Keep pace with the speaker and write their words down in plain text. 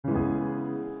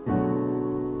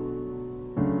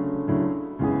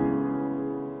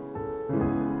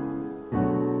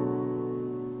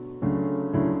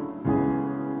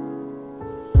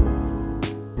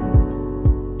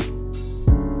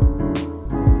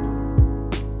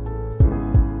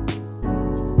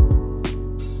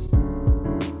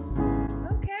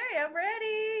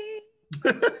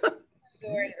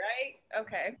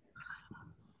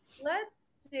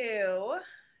to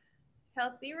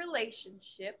healthy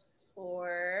relationships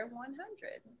for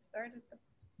 100. Let's start at the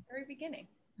very beginning.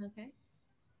 Okay.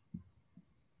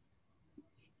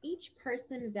 Each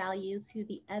person values who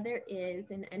the other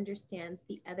is and understands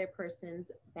the other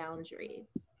person's boundaries.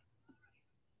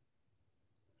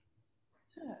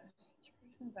 Each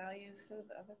person values who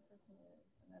the other person is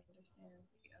and understands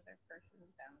the other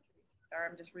person's boundaries. Sorry,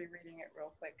 I'm just rereading it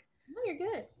real quick. No, you're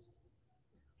good.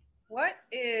 What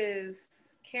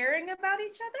is caring about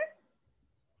each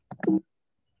other?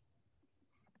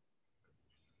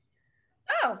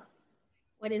 Oh.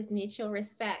 What is mutual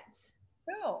respect?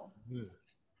 Cool.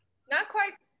 Not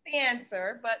quite the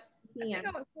answer, but Yeah. I think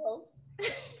I was close.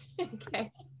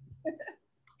 Okay.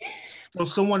 So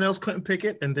someone else couldn't pick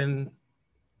it, and then.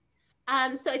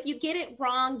 So if you get it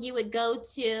wrong, you would go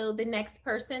to the next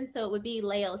person. So it would be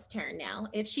Leo's turn now.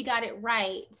 If she got it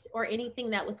right or anything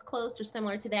that was close or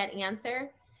similar to that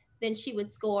answer, then she would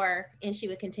score and she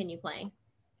would continue playing.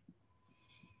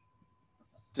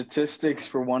 Statistics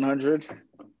for 100.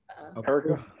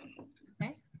 Erica.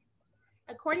 Okay.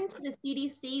 According to the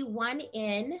CDC, 1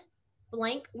 in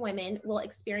blank women will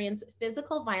experience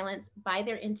physical violence by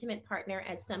their intimate partner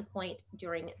at some point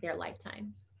during their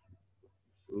lifetimes.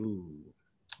 Ooh.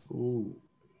 Ooh.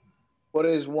 What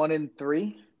is 1 in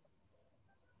 3?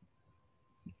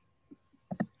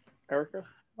 Erica?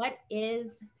 What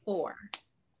is 4?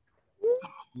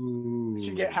 Ooh. You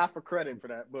should get half a credit for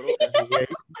that, but okay.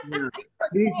 Yeah.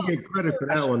 You need to get credit for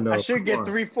that one, though. I should get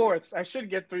 3/4. I should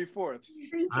get 3/4.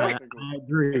 I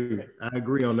agree. I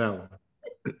agree on that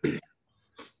one.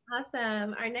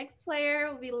 Awesome. Our next player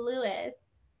will be Lewis.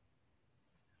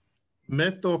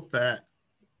 Myth or fact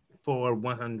for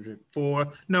 100?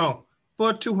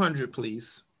 For 200,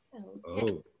 please.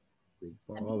 Okay. Oh, big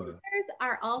baller. Abusers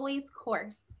are always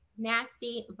coarse,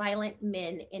 nasty, violent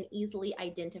men and easily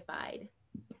identified.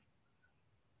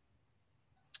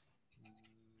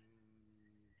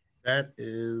 That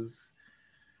is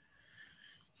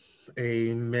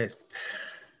a myth.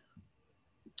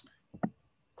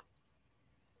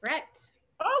 Correct.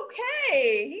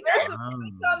 Okay. He got some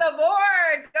points on the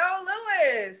board. Go,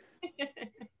 Lewis.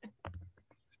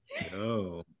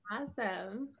 Oh.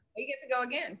 Awesome. You get to go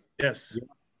again. Yes.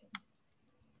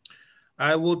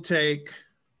 I will take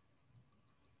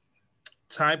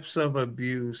types of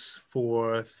abuse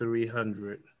for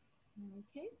 300.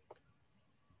 Okay.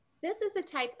 This is a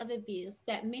type of abuse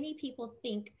that many people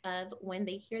think of when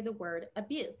they hear the word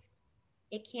abuse.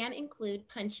 It can include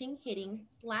punching, hitting,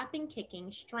 slapping,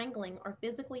 kicking, strangling, or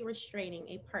physically restraining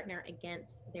a partner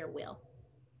against their will.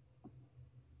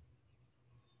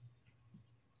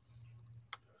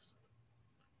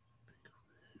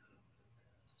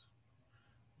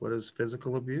 What is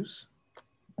physical abuse?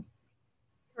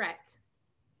 Correct.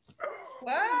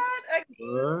 What?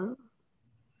 Again?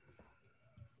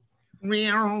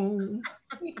 Meow.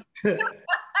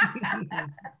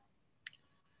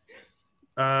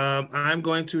 I'm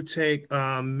going to take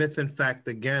myth and fact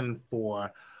again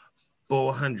for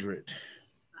 400.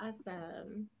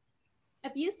 Awesome.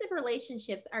 Abusive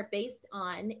relationships are based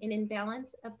on an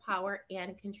imbalance of power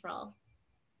and control.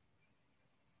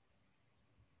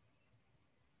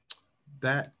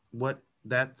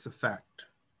 That's a fact.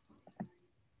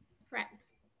 Correct.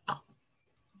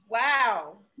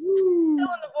 Wow. Still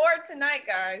on the board tonight,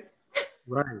 guys.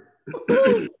 Right.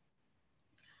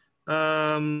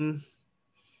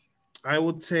 I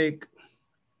will take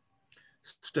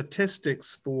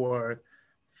statistics for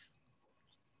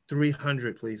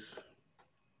 300, please.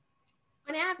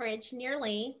 On average,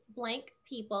 nearly blank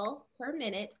people per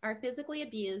minute are physically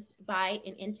abused by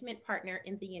an intimate partner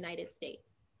in the United States.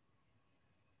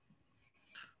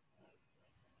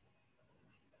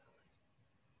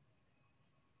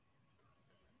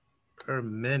 Per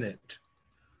minute.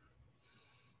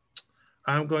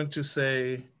 I'm going to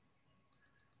say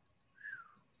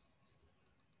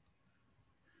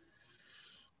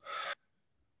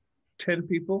 10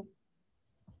 people.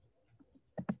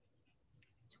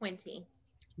 20.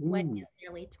 Ooh. What is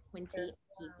nearly 20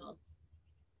 people?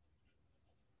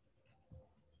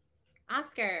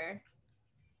 Oscar.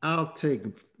 I'll take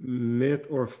myth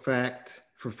or fact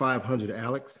for 500,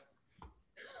 Alex.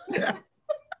 For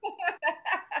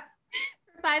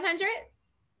 500?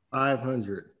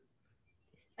 500.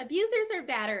 Abusers or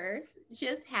batterers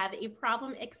just have a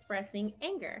problem expressing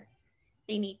anger.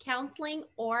 They need counseling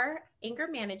or anger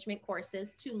management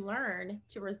courses to learn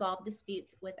to resolve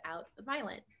disputes without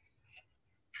violence.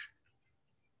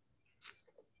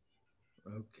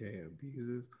 Okay,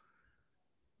 abusers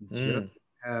just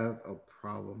have a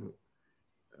problem.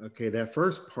 Okay, that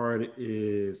first part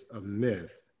is a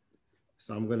myth.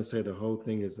 So I'm going to say the whole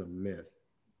thing is a myth.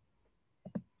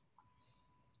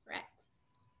 Correct.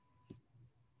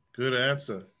 Good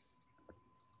answer.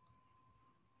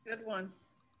 Good one.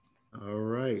 All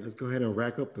right, let's go ahead and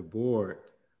rack up the board.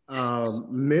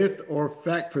 Myth or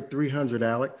fact for 300,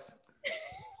 Alex?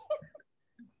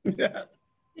 Yeah.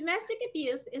 Domestic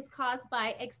abuse is caused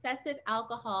by excessive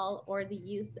alcohol or the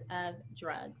use of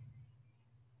drugs.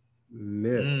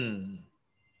 Myth.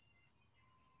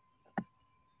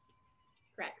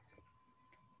 Correct.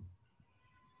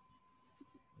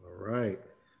 All right.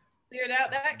 Cleared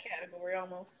out that category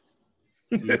almost.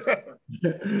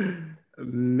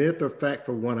 Myth or fact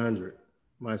for 100?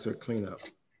 Might as well clean up.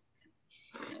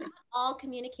 All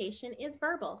communication is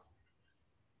verbal.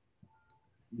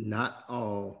 Not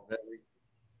all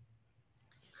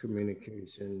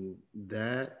communication.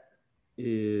 That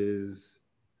is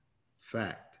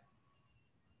fact.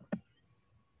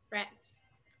 Correct.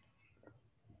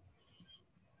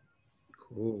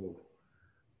 Cool.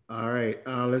 All right,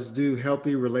 let's do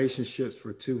healthy relationships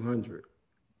for 200.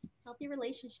 Healthy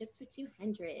relationships for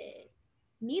 200.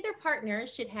 Neither partner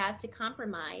should have to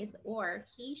compromise, or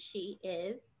he, she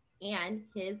is, and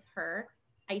his, her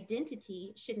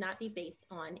identity should not be based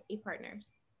on a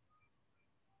partner's.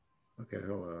 Okay,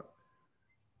 hold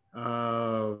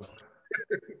on.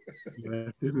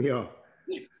 That threw me off.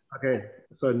 Okay,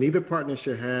 so neither partner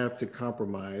should have to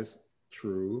compromise,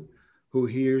 true, who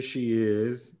he or she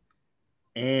is,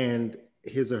 and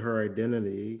his or her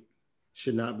identity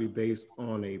should not be based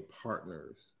on a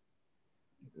partner's.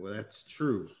 Well, that's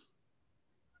true.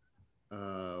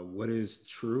 What is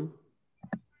true?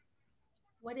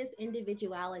 What is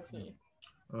individuality?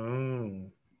 Oh.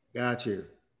 Got you.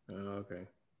 Okay.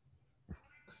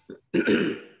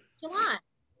 Jelon.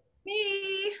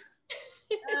 Me.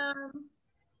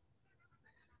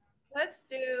 Let's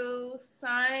do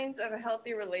signs of a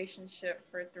healthy relationship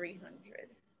for 300.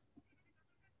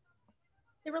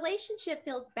 The relationship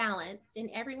feels balanced and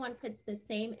everyone puts the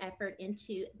same effort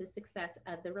into the success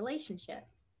of the relationship.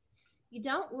 You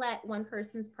don't let one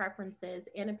person's preferences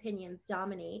and opinions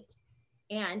dominate,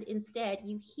 and instead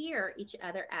you hear each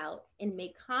other out and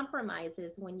make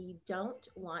compromises when you don't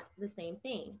want the same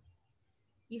thing.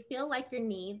 You feel like your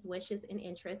needs, wishes, and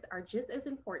interests are just as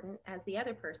important as the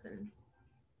other person's.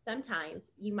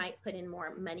 Sometimes you might put in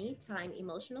more money, time,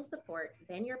 emotional support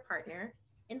than your partner,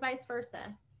 and vice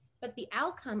versa. But the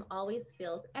outcome always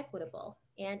feels equitable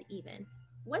and even.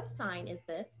 What sign is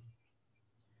this?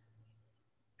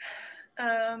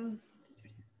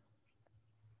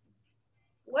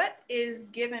 What is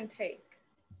give and take?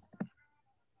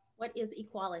 What is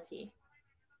equality?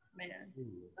 Man.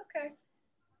 Okay.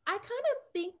 I kind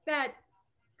of think that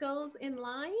goes in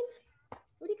line.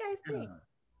 What do you guys think?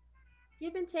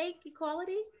 Give and take,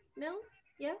 equality? No?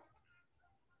 Yes?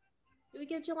 Do we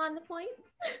give Jelon the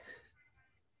points?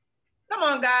 Come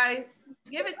on, guys.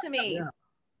 Give it to me. Yeah.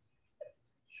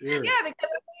 Sure. Yeah, because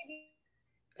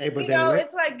Hey, but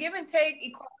it's like give and take,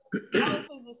 equality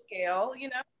balances the scale,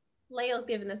 Leo's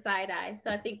giving the side eye, so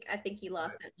I think you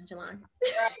lost that one, Jelon.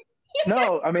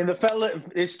 No, I mean the fella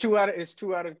it's two out of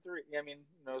three. I mean,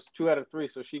 it's 2 out of 3,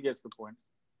 so she gets the points.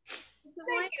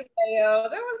 Thank you, Leo.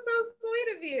 That was so sweet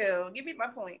of you. Give me my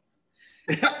points.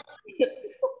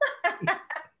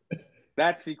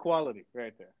 That's equality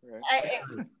right there. Right?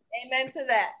 Amen to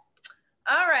that.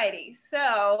 All righty.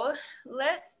 So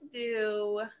let's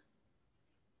do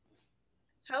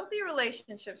healthy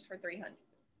relationships for 300.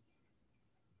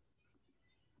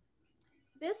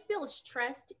 This builds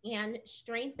trust and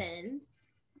strengthens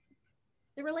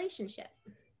the relationship.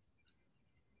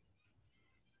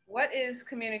 What is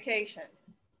communication?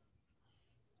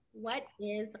 What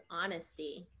is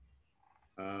honesty?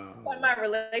 When my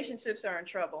relationships are in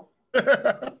trouble.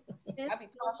 I be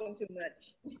talking too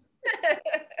much.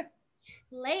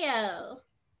 Leo.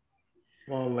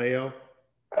 Come on, Leo.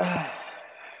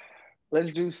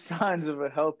 Let's do signs of a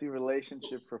healthy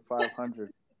relationship for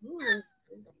 500. Ooh.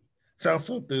 Sounds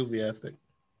so enthusiastic.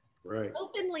 Right.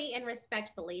 Openly and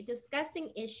respectfully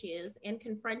discussing issues and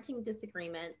confronting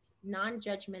disagreements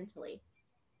non-judgmentally.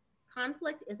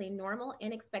 Conflict is a normal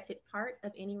and expected part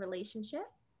of any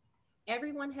relationship.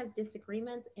 Everyone has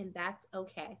disagreements, and that's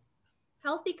okay.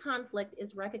 Healthy conflict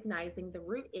is recognizing the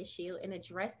root issue and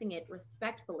addressing it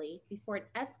respectfully before it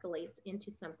escalates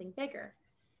into something bigger.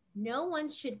 No one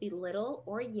should belittle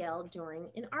or yell during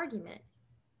an argument.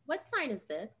 What sign is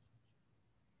this?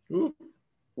 Ooh.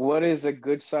 What is a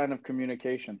good sign of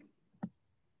communication?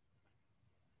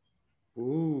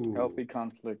 Ooh. Healthy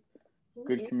conflict.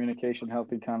 Good communication,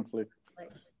 healthy conflict. I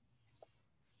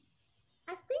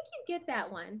think you get that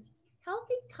one.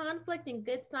 Healthy conflict and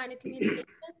good sign of communication.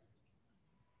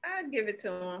 I'd give it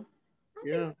to him.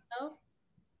 Yeah. So.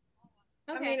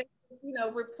 I Okay. mean, you know,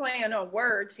 we're playing on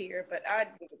words here, but I'd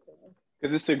give it to him.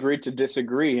 Because it's agreed to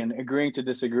disagree, and agreeing to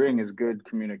disagreeing is good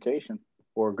communication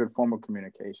or a good form of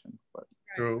communication. But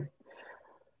True.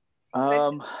 It's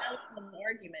an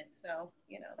argument, so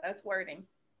you know that's wording.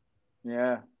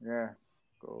 yeah.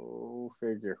 Go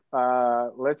figure.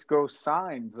 Let's go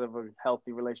signs of a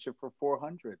healthy relationship for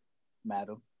 400,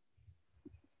 madam.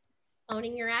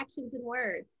 Owning your actions and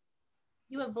words.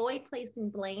 You avoid placing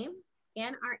blame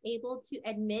and are able to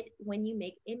admit when you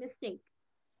make a mistake.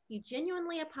 You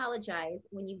genuinely apologize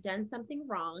when you've done something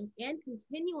wrong and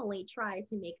continually try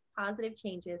to make positive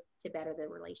changes to better the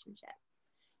relationship.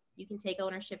 You can take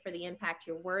ownership for the impact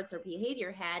your words or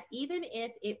behavior had, even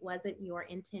if it wasn't your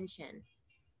intention.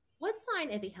 What sign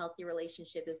of a healthy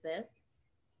relationship is this?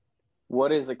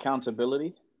 What is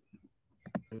accountability?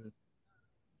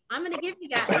 I'm going to give you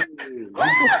that.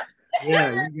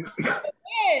 Yeah.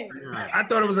 I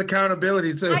thought it was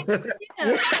accountability too.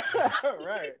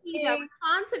 Right.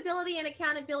 Responsibility and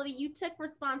accountability. You took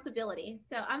responsibility,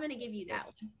 so I'm going to give you that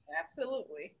one.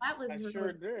 Absolutely. That was I really,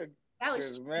 sure did. that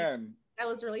was Man, that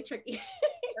was really tricky.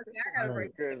 Okay, I gotta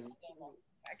break because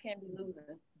I can't be losing.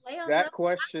 that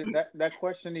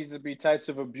question needs to be types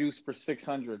of abuse for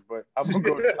 600. But I'm gonna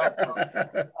go.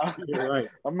 You're right.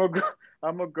 I'm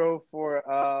gonna go for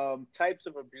types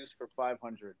of abuse for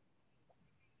 500.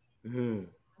 Mm.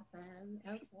 Awesome.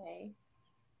 Okay.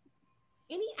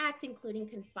 Any act including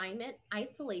confinement,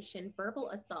 isolation, verbal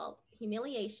assault,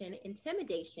 humiliation,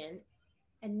 intimidation,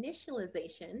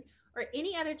 initialization, or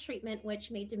any other treatment which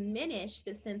may diminish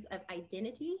the sense of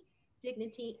identity,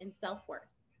 dignity, and self-worth.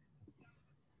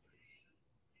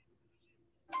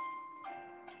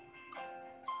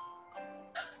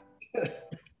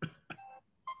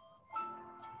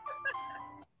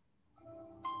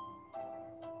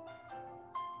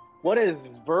 What is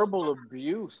verbal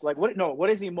abuse? Like what? No, what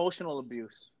is emotional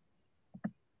abuse?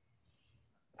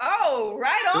 Oh,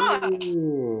 right on.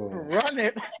 Ooh. Run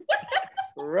it,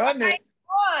 run it.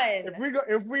 On. If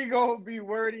we go be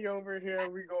wordy over here,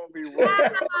 we gonna be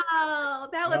wordy. Wow,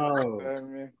 that was Oh, I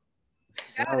mean,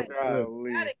 Got it.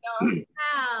 golly. Got it,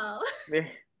 y'all.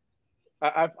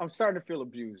 wow. I'm starting to feel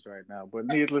abused right now, but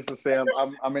needless to say,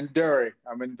 I'm enduring.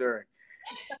 I'm enduring.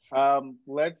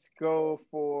 Let's go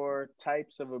for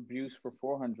types of abuse for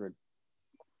 400.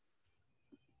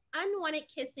 Unwanted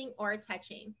kissing or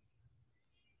touching.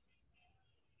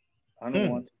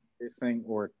 Unwanted kissing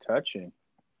or touching.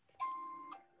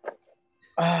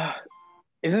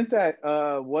 Isn't that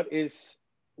what is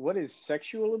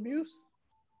sexual abuse?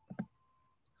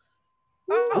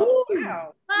 Oh,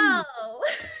 wow. Oh.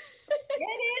 Get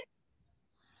it?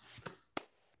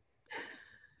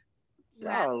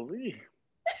 Golly.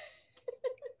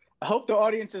 I hope the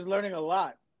audience is learning a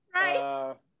lot.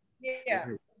 Right. Yeah.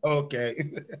 Okay.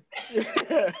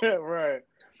 Right.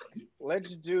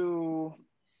 Let's do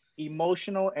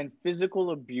emotional and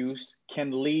physical abuse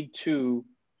can lead to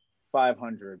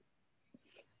 500.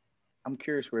 I'm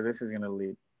curious where this is going to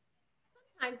lead.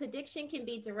 Sometimes addiction can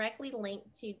be directly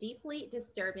linked to deeply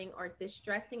disturbing or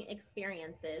distressing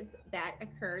experiences that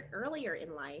occurred earlier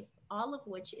in life, all of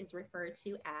which is referred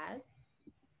to as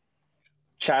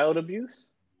Child abuse?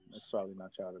 That's probably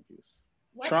not child abuse.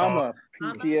 what? Trauma,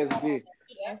 PTSD.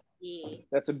 PTSD.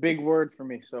 That's a big word for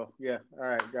me. So, yeah. All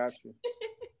right. Got you.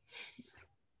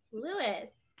 Lewis.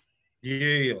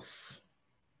 Yes.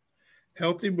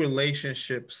 Healthy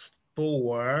relationships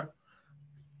for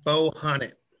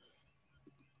 400.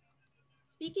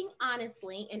 Speaking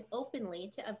honestly and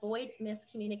openly to avoid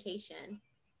miscommunication.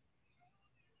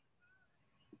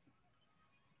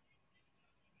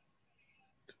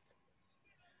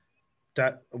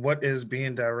 What is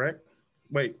being direct?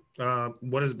 Wait,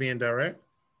 what is being direct?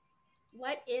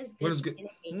 What is What is good?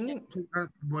 miscommunication?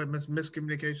 Avoid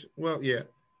miscommunication. Well, yeah.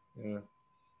 Yeah.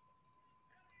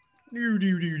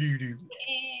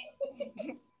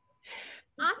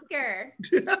 Oscar.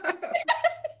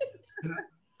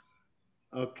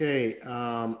 Okay.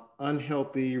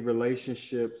 Unhealthy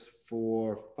relationships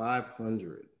for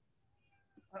 500.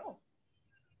 Oh.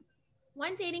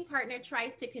 One dating partner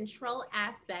tries to control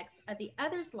aspects of the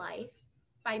other's life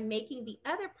by making the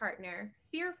other partner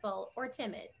fearful or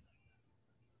timid.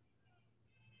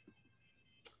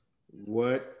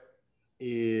 What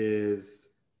is,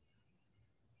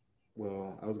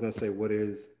 well, I was going to say, what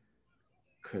is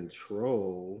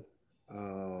control?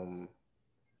 Cue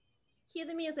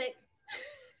the music.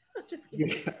 I'm just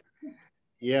kidding.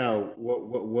 Yeah.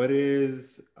 What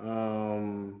is,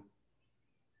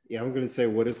 yeah, I'm going to say,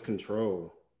 what is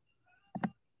control?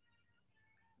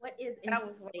 What is That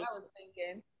was what I was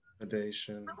thinking.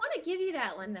 Intimidation. I want to give you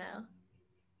that one though.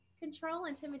 Control,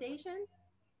 intimidation.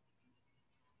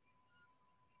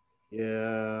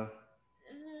 Yeah.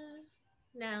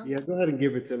 No. Yeah, go ahead and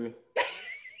give it to me.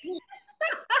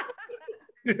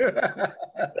 You get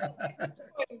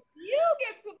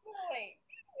the point.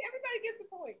 Everybody gets the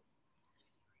point.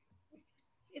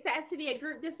 It has to be a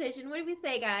group decision. What do we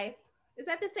say, guys? Is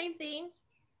that the same thing?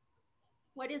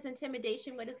 What is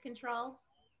intimidation? What is control?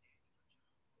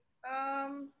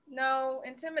 No,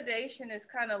 intimidation is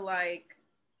kind of like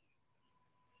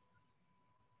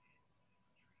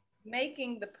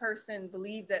making the person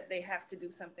believe that they have to do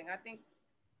something. I think,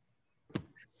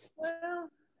 well,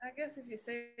 I guess if you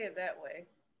say it that way.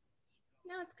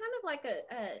 No, it's kind of like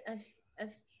a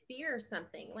fear or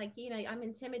something. Like, you know, I'm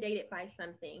intimidated by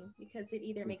something because it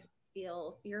either makes me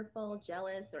feel fearful,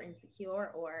 jealous, or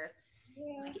insecure, or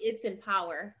like it's in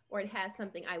power, or it has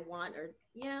something I want, or,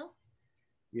 you know?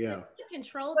 Yeah.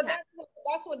 Control But tactic.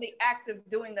 that's what the act of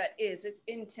doing that is. It's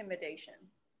intimidation.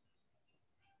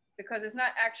 Because it's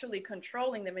not actually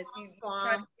controlling them. It's you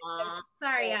trying to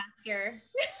Sorry, Oscar.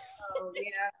 Oh,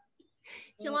 yeah.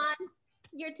 Jawan,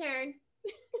 your turn.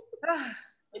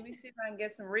 Let me see if I can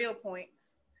get some real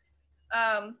points.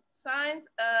 Signs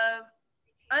of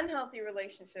unhealthy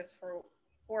relationships for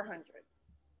 400.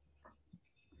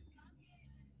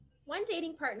 One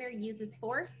dating partner uses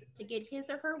force to get his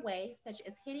or her way, such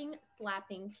as hitting,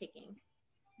 slapping, kicking.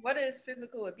 What is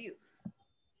physical abuse?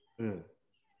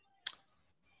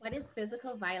 What is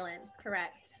physical violence?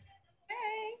 Correct.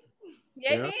 Hey.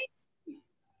 Yay, Yeah. me?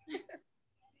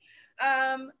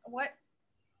 What?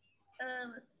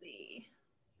 Let's see.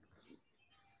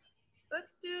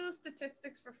 Let's do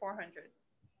statistics for 400.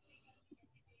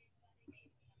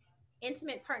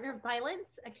 Intimate partner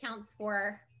violence accounts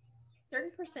for a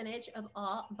certain percentage of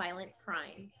all violent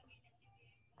crimes.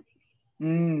 I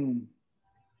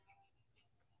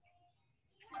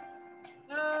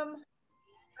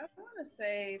want to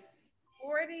say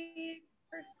 40%.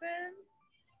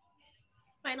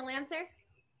 Final answer?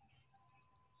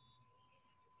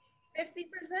 50%.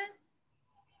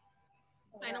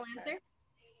 Final answer?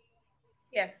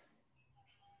 Yes.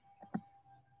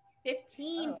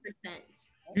 15%.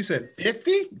 You said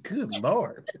 50? Good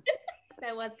Lord.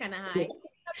 That was kind of high.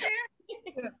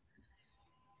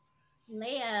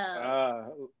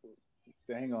 Leo.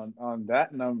 Hang on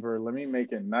that number. Let me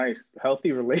make it nice.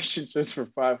 Healthy relationships for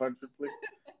 500,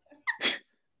 please.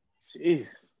 Jeez.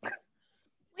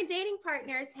 When dating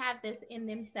partners have this in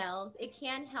themselves, it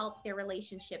can help their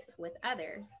relationships with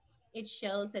others. It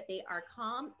shows that they are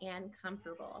calm and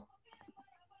comfortable.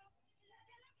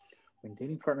 When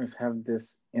dating partners have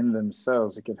this in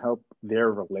themselves, it can help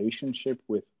their relationship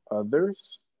with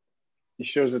others. It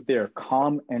shows that they are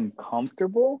calm and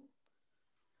comfortable.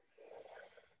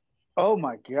 Oh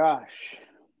my gosh.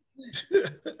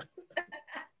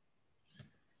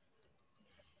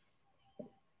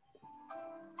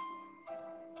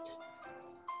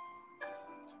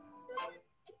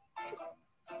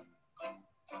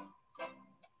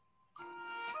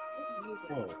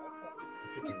 Oh.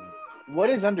 What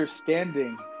is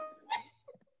understanding?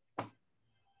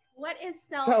 What is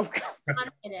self-confidence?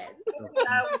 That's what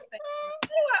I was thinking. Why do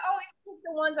I always pick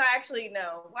the ones I actually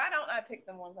know? Why don't I pick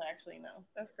the ones I actually know?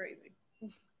 That's crazy.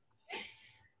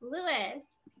 Lewis.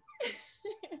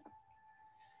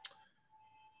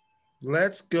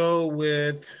 Let's go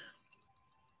with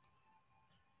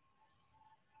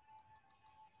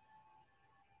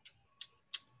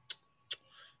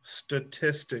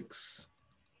statistics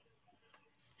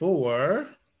for,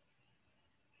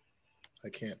 I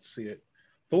can't see it,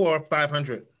 for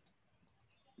 500.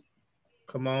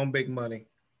 Come on, big money.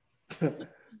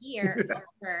 Year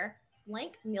over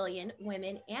blank million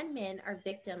women and men are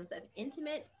victims of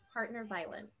intimate partner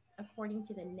violence, according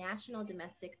to the National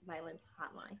Domestic Violence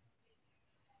Hotline.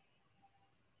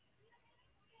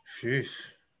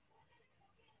 Sheesh.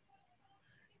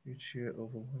 Each year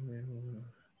over women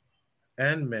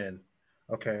and men.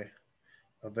 Okay.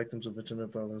 Are victims of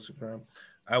intimate violence or crime.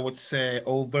 I would say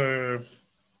over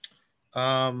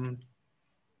 3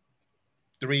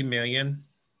 million.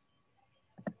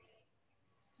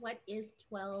 What is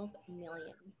 12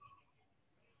 million?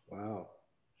 Wow.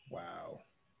 Wow.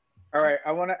 All right,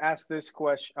 I want to ask this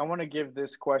question. I want to give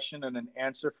this question and an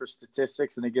answer for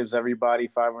statistics, and it gives everybody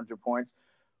 500 points.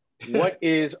 What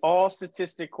is all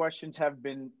statistic questions have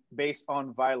been based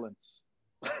on violence?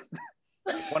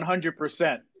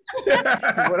 100%.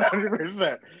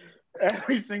 100%.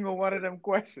 Every single one of them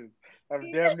questions have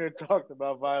damn near talked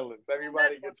about violence.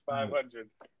 Everybody gets 500.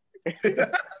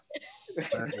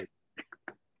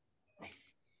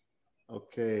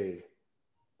 Okay.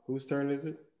 Whose turn is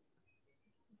it?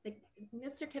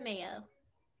 Mr. Cameo.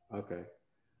 Okay.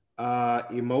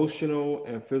 Emotional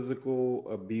and physical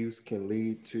abuse can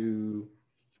lead to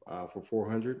for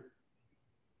 400.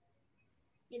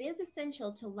 It is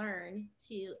essential to learn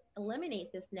to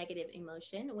eliminate this negative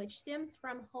emotion, which stems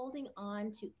from holding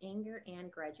on to anger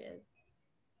and grudges.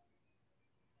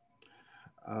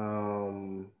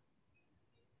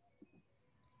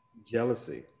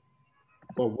 Jealousy.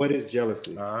 Well, what is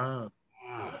jealousy? It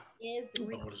is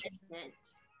resentment.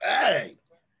 Hey,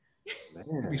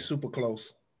 Man. be super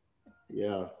close.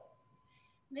 Yeah.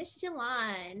 Miss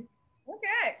Jalon.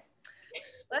 Okay.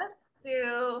 Let's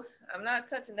do, I'm not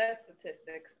touching that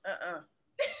statistics.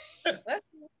 Let's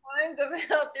do signs of a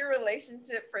healthy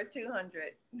relationship for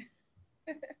 200.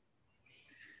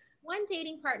 One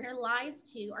dating partner lies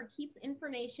to or keeps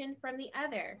information from the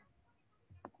other.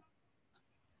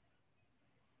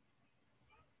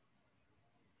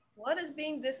 What is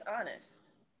being dishonest?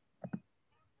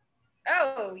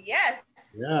 Oh, yes.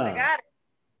 Yeah. I got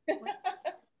it.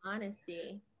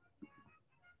 Honesty.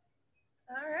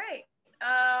 All right.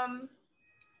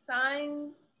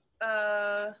 Signs,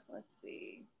 let's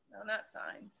see. No, not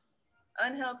signs.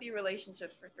 Unhealthy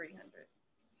relationships for 300.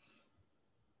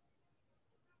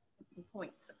 Some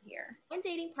points up here. One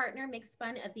dating partner makes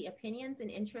fun of the opinions and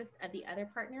interests of the other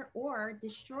partner or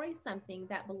destroys something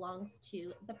that belongs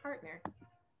to the partner.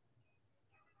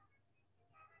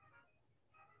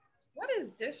 What is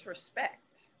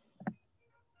disrespect?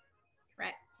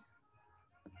 Correct.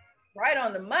 Right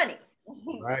on the money.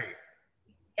 Right.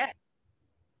 Yeah.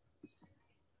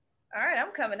 All right,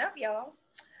 I'm coming up, y'all.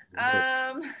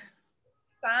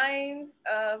 Signs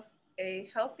of a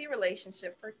healthy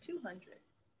relationship for 200.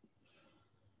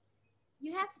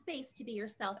 You have space to be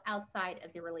yourself outside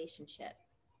of the relationship.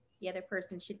 The other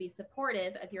person should be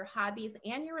supportive of your hobbies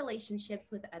and your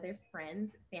relationships with other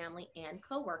friends, family, and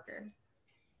coworkers.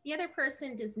 The other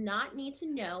person does not need to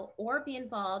know or be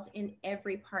involved in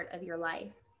every part of your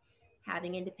life.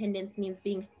 Having independence means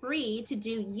being free to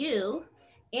do you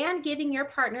and giving your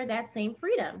partner that same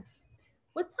freedom.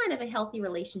 What sign of a healthy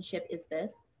relationship is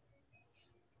this?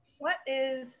 What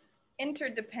is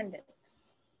interdependence?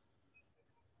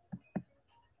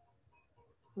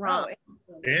 Wrong.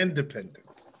 Oh,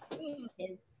 Independence.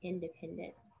 Is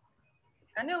independence.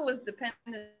 I knew it was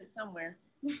dependent somewhere.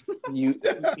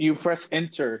 You press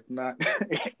enter, not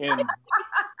in.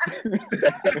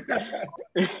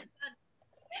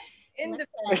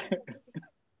 Independence.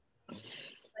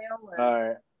 All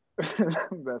right.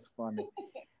 That's funny.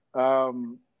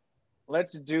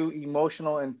 Let's do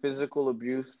emotional and physical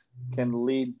abuse can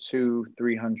lead to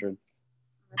 300.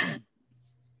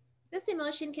 This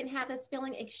emotion can have us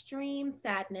feeling extreme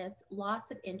sadness, loss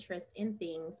of interest in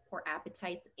things, poor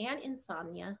appetites, and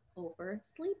insomnia over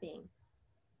sleeping.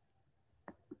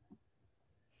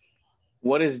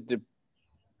 What is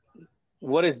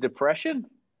depression?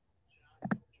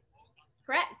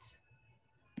 Correct.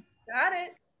 Got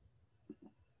it.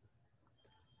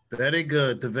 Very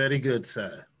good. The very good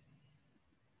side.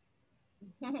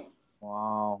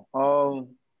 Wow.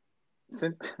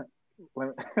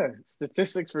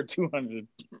 Statistics for 200.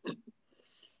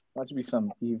 That should be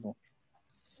something evil.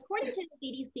 According to the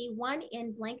CDC, 1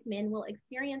 in blank men will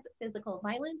experience physical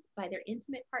violence by their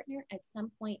intimate partner at some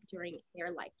point during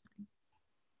their lifetimes.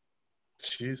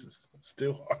 Jesus,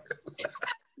 still hard.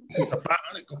 It's a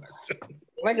 500 question.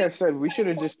 Like I said, we should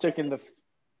have just taken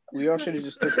we all should have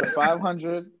just took the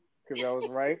 500 because I was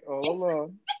right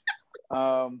all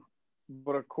along.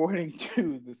 But according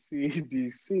to the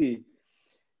CDC,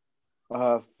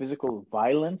 physical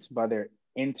violence by their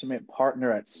intimate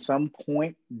partner at some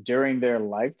point during their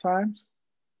lifetimes.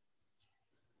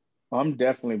 I'm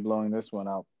definitely blowing this one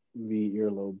out the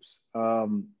earlobes.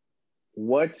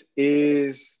 What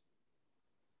is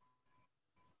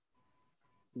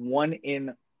 1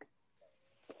 in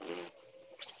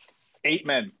 8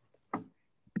 men?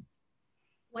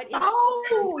 What is Oh,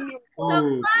 so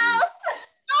close?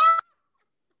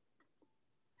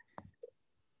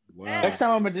 Wow. Next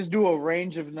time I'm gonna just do a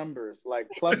range of numbers, like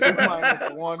plus or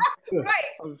minus 1 right.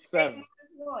 of 7,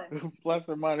 1. plus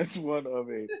or minus 1 of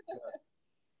 8.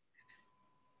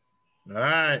 All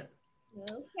right.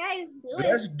 Okay, do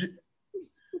Let's it. do.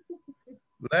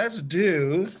 Let's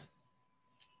do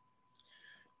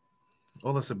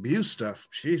all this abuse stuff.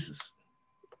 Jesus.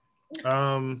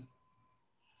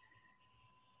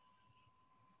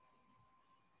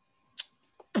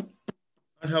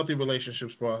 Unhealthy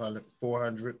relationships for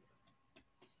 400.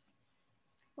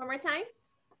 One more time.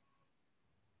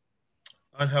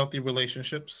 Unhealthy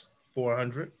relationships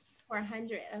 400.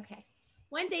 400. Okay.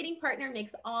 One dating partner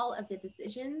makes all of the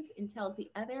decisions and tells the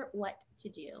other what to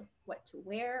do, what to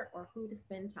wear, or who to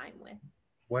spend time with.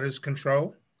 What is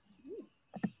control?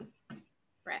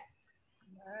 Correct.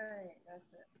 Right,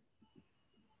 that's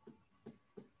it.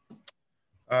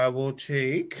 I will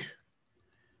take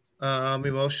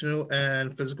emotional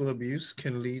and physical abuse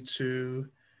can lead to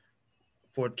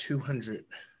for 200.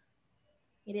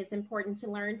 It is important to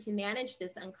learn to manage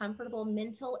this uncomfortable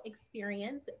mental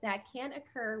experience that can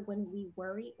occur when we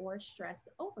worry or stress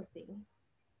over things.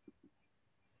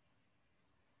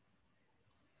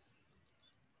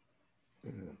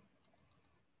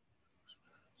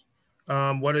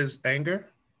 What is anger?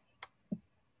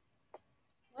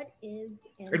 What is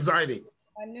anxiety?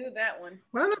 I knew that one.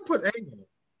 Why not put anger?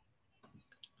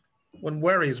 When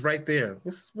worry is right there.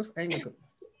 What's anger?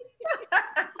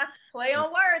 Play on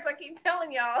words, I keep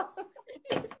telling y'all.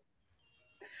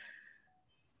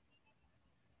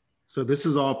 So this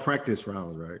is all practice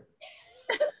round, right?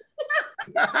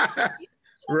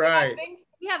 Right.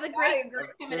 We have a great group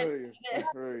coming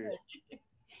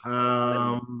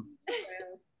up.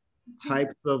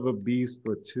 Types of abuse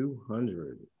for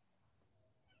 200.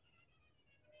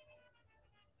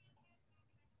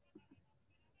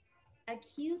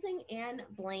 Accusing and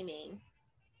blaming.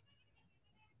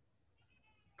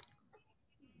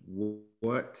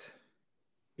 What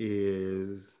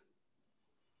is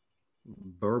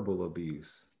verbal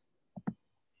abuse?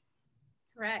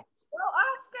 Correct. Go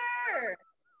Oscar!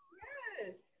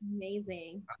 Yes.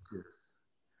 Amazing. Yes.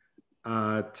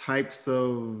 Types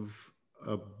of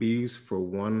abuse for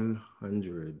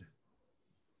 100.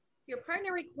 Your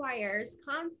partner requires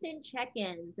constant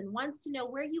check-ins and wants to know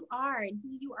where you are and who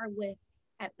you are with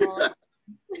at all times.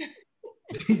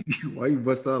 Why you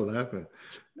bust out laughing?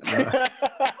 You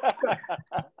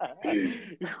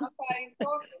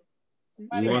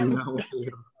want to know?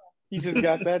 He just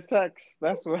got that text.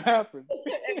 That's what happened.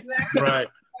 Exactly. Right.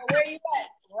 Where you at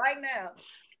right now?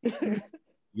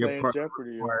 Your partner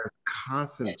Jeopardy, requires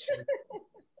constant check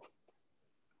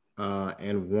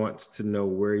and wants to know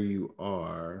where you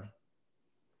are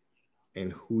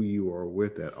and who you are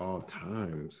with at all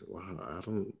times. Wow,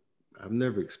 I've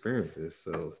never experienced this.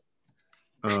 So,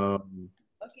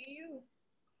 Lucky you.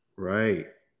 right.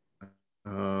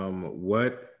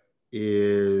 What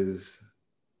is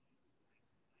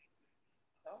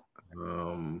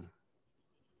man,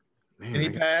 Any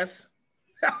pass?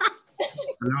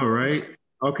 No, right?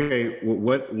 Okay.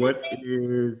 What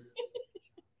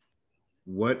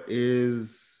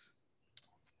is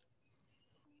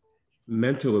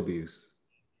mental abuse?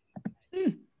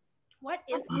 What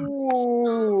is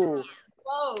Ooh.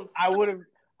 Close. I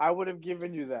would have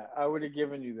given you that. I would have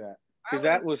given you that. Because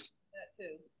that was that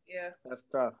too. Yeah. That's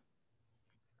tough.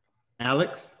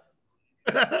 Alex?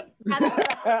 You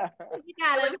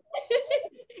got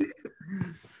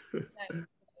him.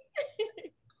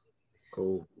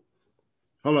 Cool.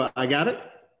 Hold on, I got it?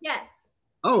 Yes.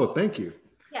 Oh, thank you.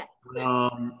 Yes.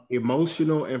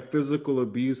 Emotional and physical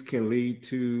abuse can lead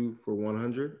to, for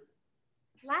 100?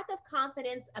 Lack of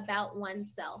confidence about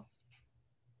oneself.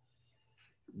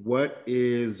 What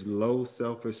is low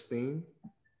self-esteem?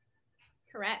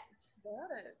 Correct.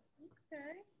 Got it.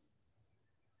 Okay.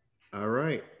 All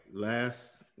right.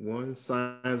 Last one,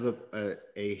 signs of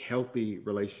a healthy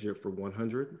relationship for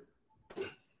 100.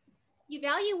 You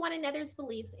value one another's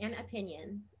beliefs and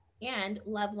opinions and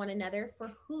love one another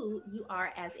for who you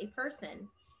are as a person.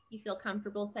 You feel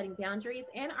comfortable setting boundaries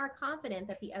and are confident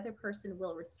that the other person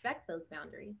will respect those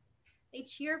boundaries. They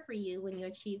cheer for you when you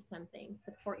achieve something,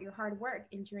 support your hard work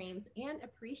and dreams, and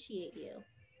appreciate you.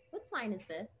 What sign is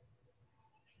this?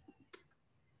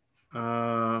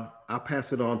 I'll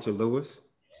pass it on to Lewis.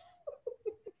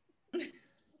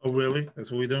 Oh, really?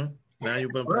 That's what we're doing? Now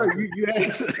you've been Well, passing. you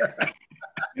asked.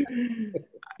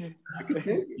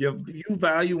 You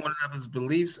value one another's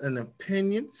beliefs and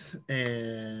opinions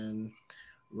and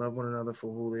love one another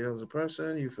for who they are as a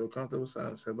person. You feel comfortable,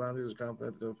 set boundaries,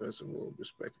 confident that the person will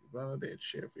respect you, validate,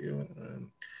 cheer for you, and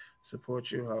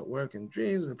support your hard work and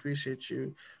dreams and appreciate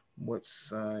you. What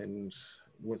sign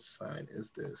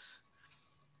is this?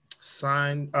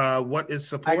 Sign, what is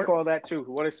support? I call that too.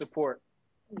 What is support?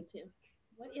 Me too.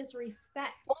 What is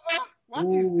respect? What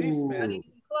is this, man?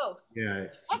 Close. Yeah.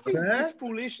 What is this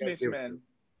foolishness, man?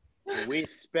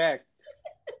 Respect.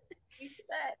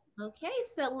 Respect. Okay,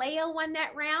 so Leo won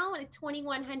that round at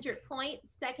 2,100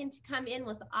 points. Second to come in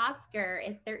was Oscar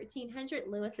at 1,300,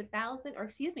 Lewis 1,000, or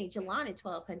excuse me, Jelon at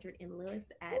 1,200, and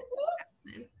Lewis at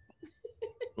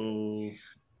 1,000.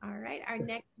 All right, our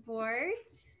next board.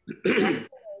 We're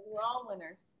all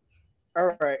winners.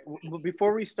 All right.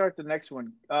 Before we start the next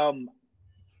one,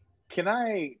 can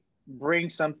I bring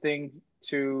something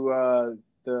to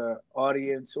the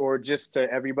audience or just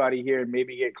to everybody here and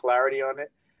maybe get clarity on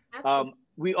it.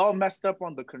 We all messed up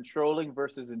on the controlling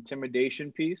versus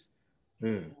intimidation piece.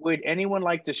 Would anyone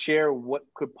like to share what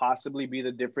could possibly be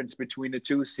the difference between the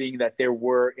two, seeing that there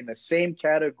were in the same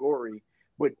category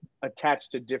but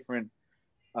attached to different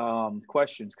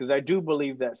questions? Because I do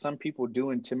believe that some people do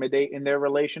intimidate in their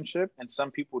relationship and some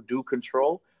people do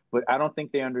control, but I don't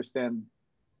think they understand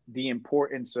the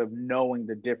importance of knowing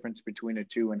the difference between the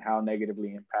two and how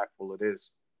negatively impactful it is.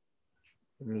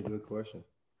 Really good question.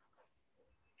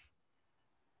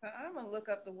 I'm gonna look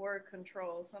up the word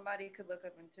control. Somebody could look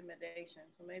up intimidation,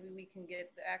 so maybe we can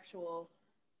get the actual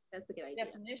That's a good idea.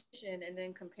 definition and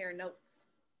then compare notes.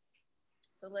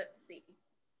 So let's see.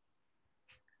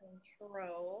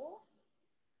 Control.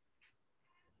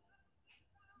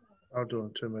 I'll do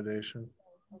intimidation.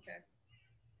 Okay.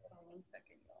 Hold on 1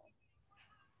 second, y'all.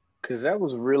 Because that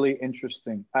was really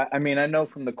interesting. I mean, I know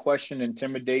from the question,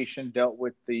 intimidation dealt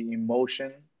with the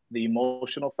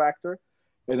emotional factor.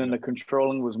 And then the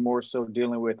controlling was more so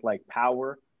dealing with like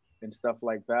power and stuff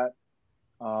like that,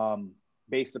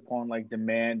 based upon like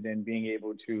demand and being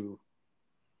able to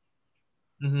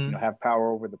have power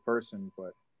over the person.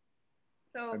 But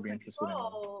so I'd be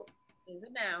control is a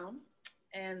noun,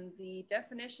 and the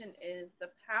definition is the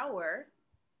power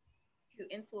to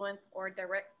influence or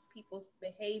direct people's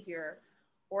behavior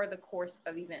or the course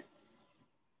of events.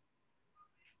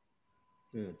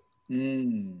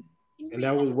 And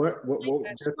that was what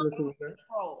definition was that?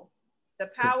 Control. The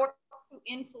power to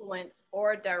influence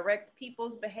or direct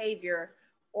people's behavior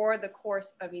or the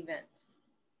course of events.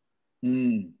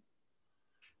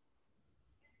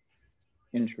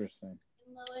 Interesting.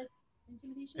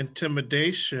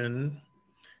 Intimidation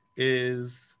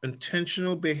is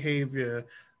intentional behavior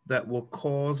that will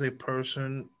cause a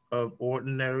person of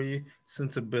ordinary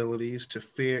sensibilities to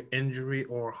fear injury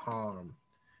or harm.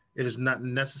 It is not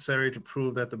necessary to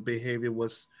prove that the behavior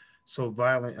was so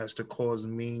violent as to cause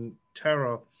mean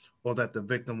terror or that the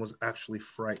victim was actually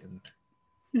frightened.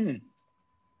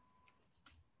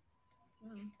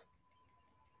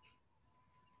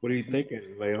 What are you thinking,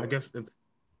 Leo? I guess it's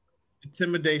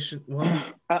intimidation.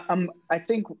 Well, I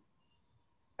think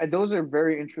those are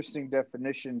very interesting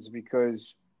definitions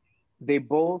because they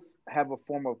both have a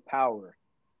form of power.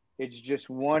 It's just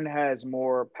one has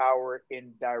more power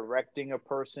in directing a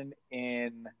person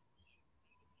in,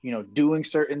 doing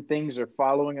certain things or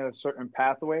following a certain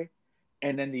pathway.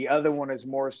 And then the other one is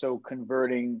more so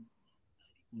converting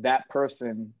that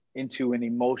person into an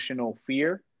emotional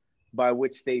fear by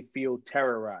which they feel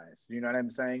terrorized. You know what I'm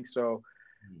saying? So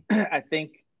I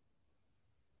think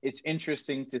it's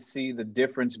interesting to see the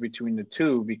difference between the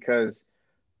two because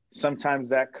sometimes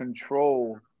that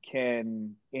control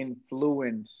can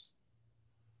influence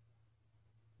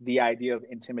the idea of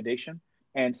intimidation,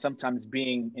 and sometimes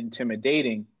being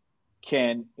intimidating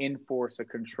can enforce a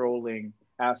controlling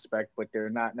aspect, but they're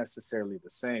not necessarily the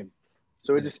same.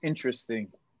 So it's just interesting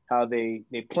how they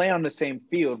play on the same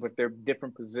field, but they're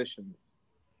different positions.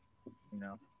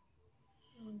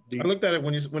 I looked at it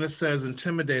when it says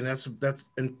intimidating. That's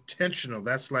intentional.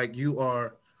 That's like you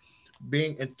are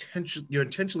being intentional. You're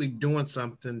intentionally doing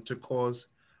something to cause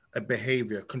a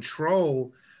behavior.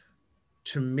 Control,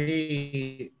 to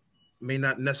me, may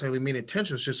not necessarily mean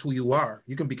intentional. It's just who you are.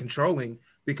 You can be controlling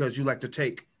because you like to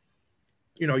take,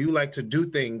 you like to do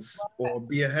things or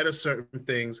be ahead of certain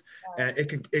things, and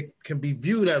it can be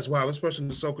viewed as, wow, this person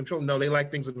is so controlling. No, they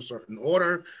like things in a certain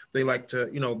order. They like to,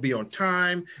 be on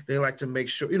time. They like to make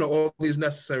sure, all these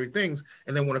necessary things,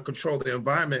 and they want to control the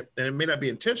environment. And it may not be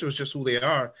intentional. It's just who they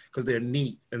are because they're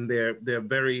neat and they're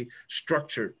very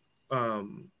structured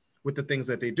with the things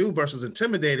that they do. Versus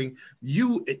intimidating,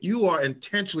 you are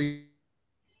intentionally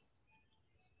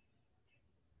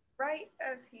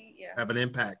have an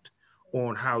impact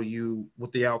on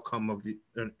what the outcome of the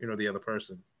other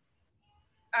person.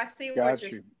 I see what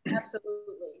you're saying.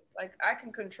 Absolutely. Like I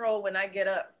can control when I get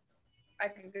up. I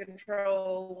can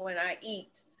control when I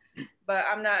eat, but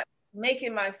I'm not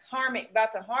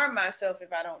about to harm myself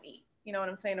if I don't eat. You know what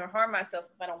I'm saying? Or harm myself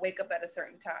if I don't wake up at a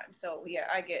certain time. So yeah,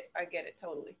 I get it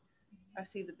totally. I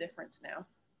see the difference now.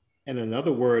 And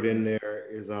another word in there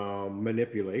is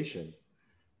manipulation.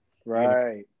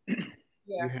 Right.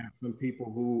 You have some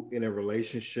people who in a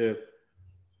relationship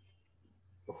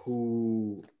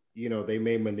who, they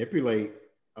may manipulate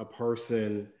a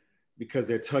person because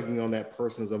they're tugging on that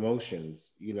person's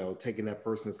emotions, taking that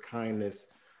person's kindness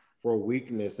for a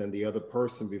weakness, and the other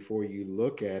person, before you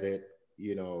look at it,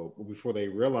 before they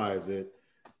realize it,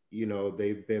 you know,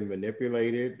 they've been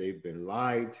manipulated, they've been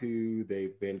lied to,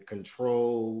 they've been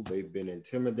controlled, they've been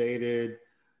intimidated,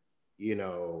 you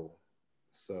know,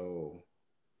 so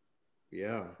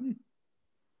yeah.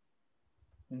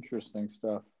 Interesting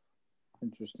stuff.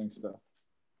 Interesting stuff.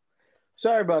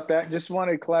 Sorry about that. Just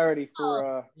wanted clarity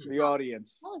for the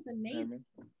audience. That was amazing.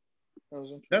 You know what I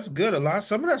mean? That's good.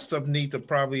 Some of that stuff need to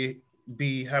probably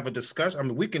have a discussion. I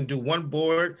mean, we can do one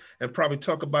board and probably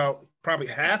talk about probably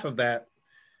half of that,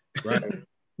 right,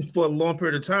 for a long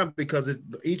period of time, because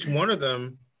each one of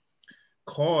them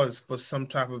cause for some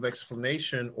type of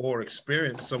explanation or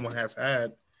experience someone has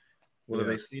had, whether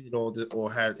they've seen it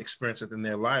or had experience it in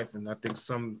their life. And I think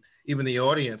even the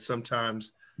audience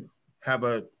sometimes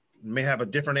may have a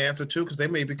different answer too, because they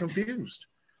may be confused.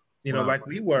 You know, like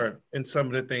we were in some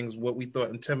of the things, what we thought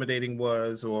intimidating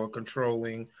was, or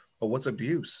controlling, or what's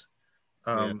abuse.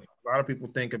 A lot of people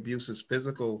think abuse is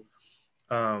physical,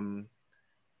 and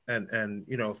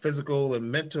you know, physical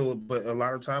and mental, but a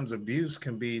lot of times abuse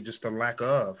can be just a lack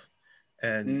of,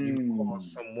 and you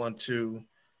cause someone to,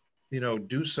 you know,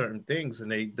 do certain things,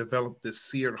 and they develop this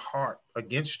seared heart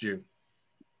against you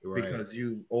because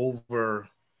you've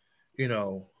you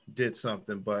know, did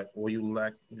something, or you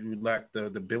lack the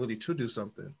ability to do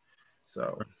something.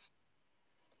 So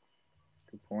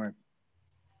good point.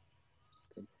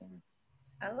 Good point.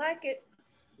 I like it.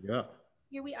 Yeah.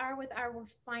 Here we are with our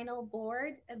final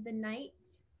board of the night.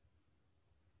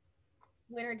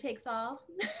 Winner takes all.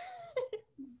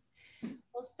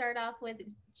 We'll start off with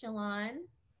Jalon.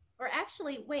 Or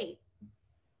actually, wait.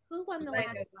 Who won the last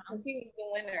round? Because he was the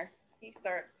winner. He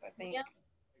starts, I think. Yep.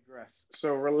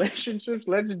 So relationships.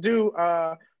 Let's do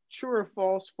true or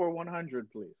false for 100,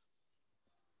 please.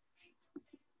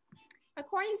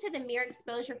 According to the mere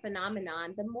exposure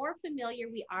phenomenon, the more familiar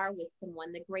we are with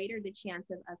someone, the greater the chance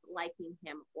of us liking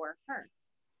him or her.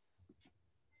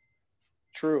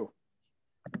 True.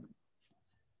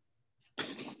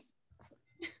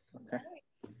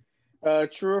 Okay.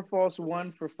 True or false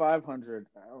 1 for 500.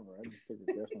 All right, I just took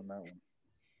a guess on that one.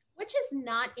 Which is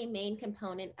not a main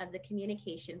component of the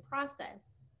communication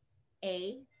process?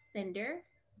 A, sender,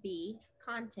 B,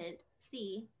 content,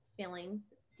 C,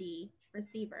 feelings, D,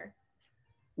 receiver.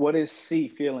 What is C,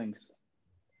 feelings?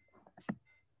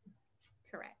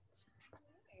 Correct.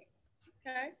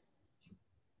 Okay.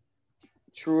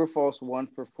 True or false 1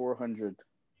 for 400.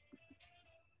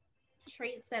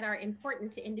 Traits that are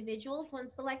important to individuals when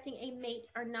selecting a mate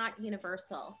are not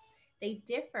universal. They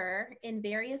differ in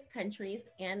various countries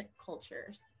and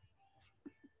cultures.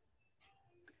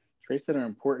 Traits that are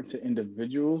important to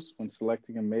individuals when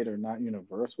selecting a mate are not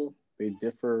universal. They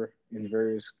differ in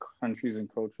various countries and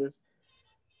cultures.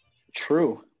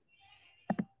 True.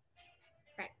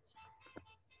 Correct.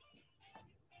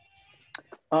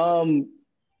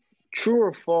 True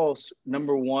or false,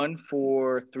 number 1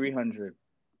 for 300.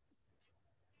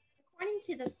 According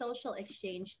to the social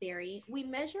exchange theory, we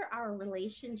measure our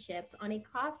relationships on a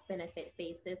cost-benefit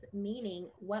basis, meaning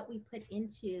what we put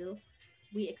into,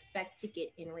 we expect to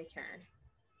get in return.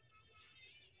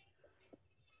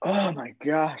 Oh my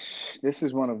gosh, this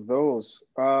is one of those.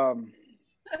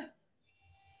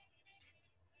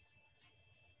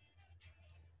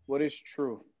 What is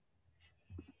true?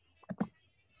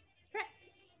 Correct.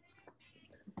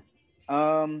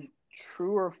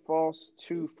 True or false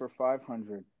 2 for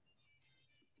 500.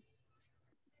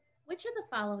 Which of the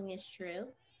following is true?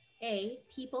 A,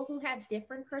 people who have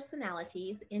different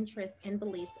personalities, interests, and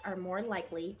beliefs are more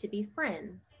likely to be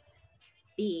friends.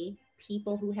 B,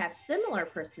 people who have similar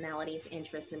personalities,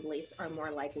 interests, and beliefs are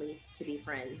more likely to be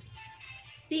friends.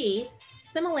 C,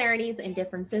 similarities and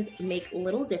differences make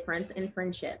little difference in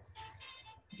friendships.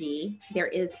 D, there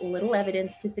is little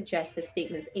evidence to suggest that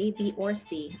statements A, B, or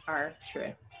C are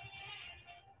true.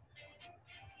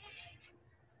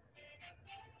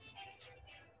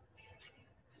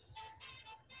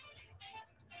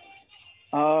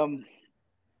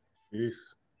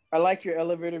 Peace. I like your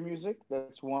elevator music.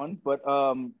 That's one. But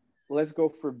let's go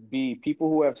for B. People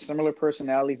who have similar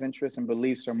personalities, interests, and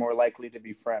beliefs are more likely to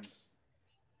be friends.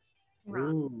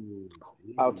 Wrong.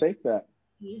 I'll take that.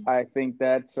 I think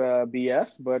that's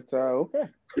BS, but okay.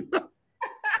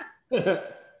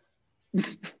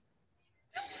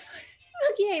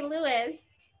 Okay, Lewis.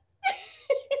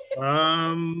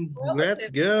 Let's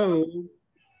go.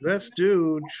 Let's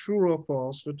do true or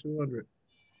false for 200.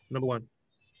 Number 1.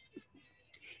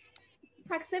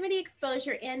 Proximity,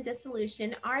 exposure, and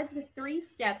dissolution are the 3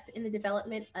 steps in the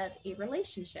development of a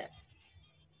relationship.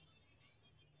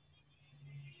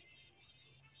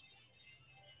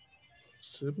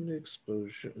 Proximity,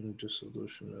 exposure, and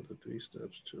dissolution are the 3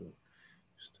 steps to.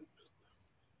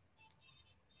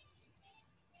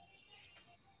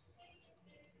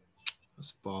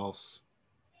 That's false.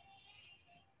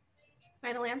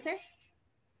 Final answer?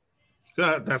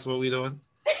 That's what we're doing.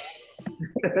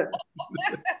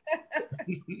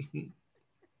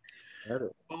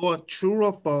 Or true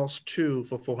or false, 2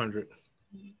 for 400.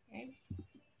 Okay.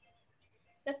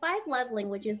 The 5 love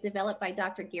languages developed by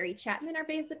Dr. Gary Chapman are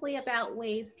basically about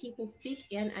ways people speak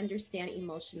and understand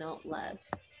emotional love.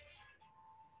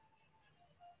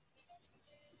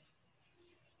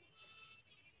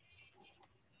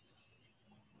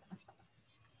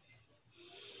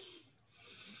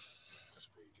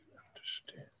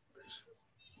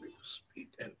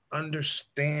 Speak and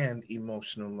understand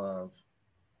emotional love.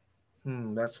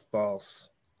 That's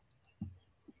false.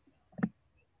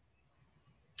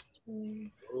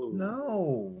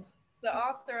 No. The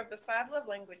author of the 5 love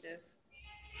languages.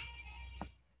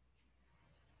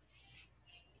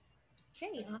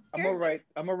 Okay, Oscar. I'm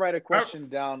gonna write a question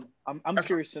down. I'm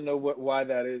curious to know why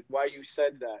that is. Why you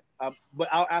said that. But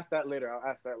I'll ask that later.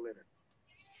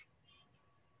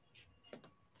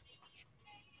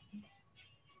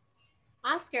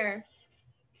 Oscar.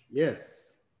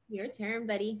 Yes. Your turn,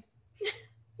 buddy.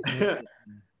 Let's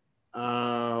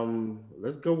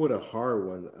go with a hard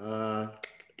one.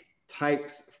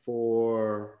 Types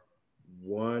for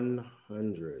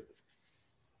 100.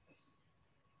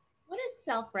 What is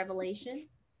self-revelation?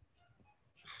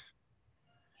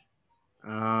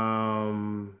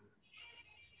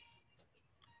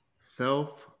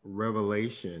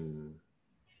 Self-revelation.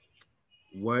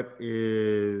 What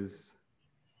is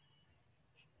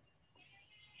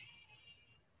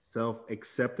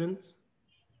self-acceptance?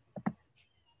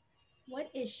 What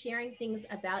is sharing things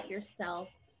about yourself,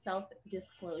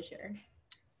 self-disclosure?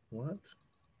 What?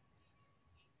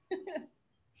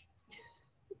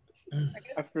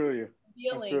 I feel you.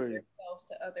 Revealing yourself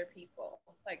to other people.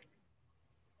 Like,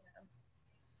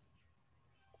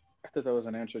 I thought that was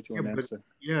an answer to an answer.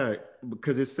 Yeah,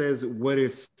 because it says what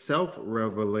is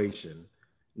self-revelation,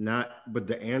 but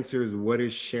the answer is what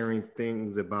is sharing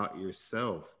things about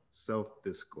yourself,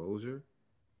 self-disclosure.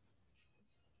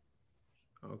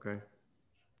 Okay.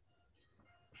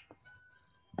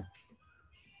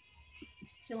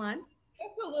 Jelon?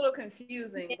 That's a little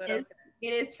confusing, but okay.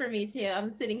 It is for me too.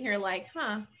 I'm sitting here like,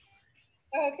 huh.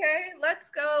 Okay, let's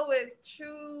go with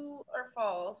true or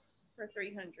false for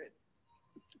 300.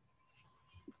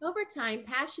 Over time,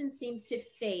 passion seems to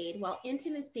fade while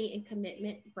intimacy and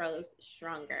commitment grows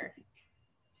stronger.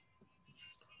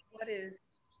 What is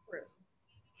true?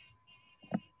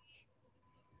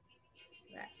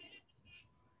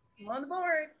 I'm on the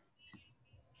board.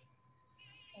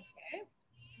 Okay,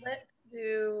 let's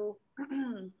do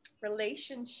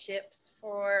relationships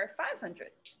for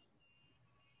 500.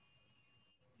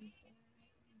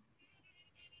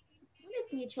 What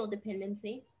is mutual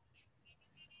dependency?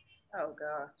 Oh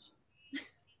gosh.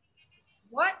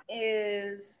 What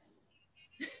is,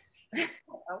 I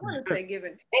want to say give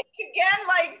and take again,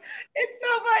 like it's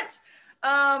so much.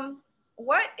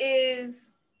 What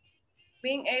is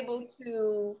being able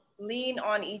to lean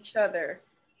on each other?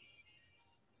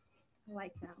 I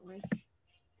like that one.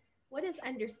 What is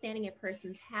understanding a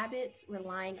person's habits,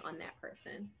 relying on that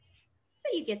person? So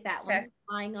you get that one,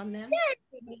 relying on them,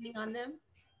 leaning on them.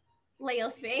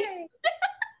 Leo's face.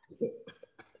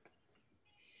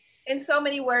 In so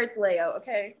many words, Leo,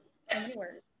 okay? So many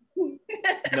words.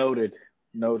 Noted.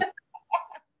 Jelon?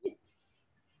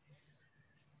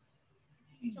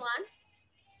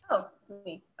 Oh, it's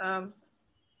me.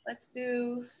 Let's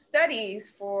do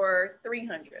studies for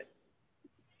 300.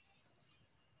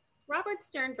 Robert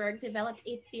Sternberg developed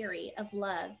a theory of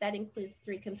love that includes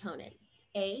 3 components.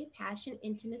 A, passion,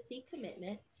 intimacy,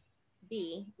 commitment.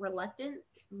 B, reluctance,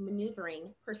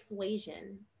 maneuvering,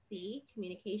 persuasion. C,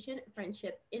 communication,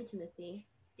 friendship, intimacy.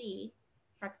 D,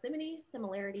 proximity,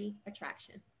 similarity,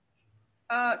 attraction.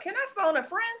 Can I phone a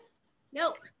friend?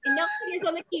 Nope. And no fingers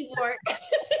on the keyboard.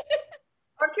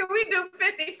 Or can we do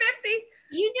 50-50?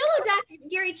 You knew who Dr.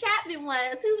 Gary Chapman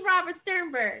was. Who's Robert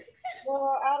Sternberg?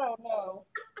 Well, I don't know.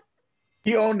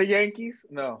 He owned the Yankees?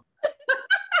 No.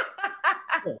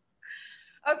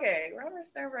 Okay, Robert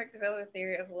Sternberg developed a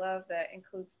theory of love that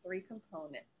includes 3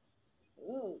 components.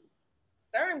 Ooh,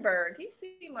 Sternberg, he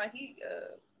seemed like he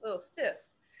a little stiff.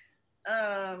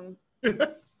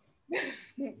 Let's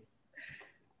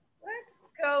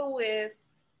go with,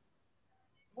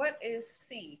 what is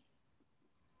C?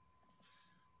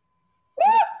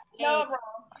 No, I'm wrong.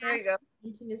 There you go.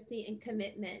 Intimacy and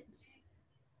commitment.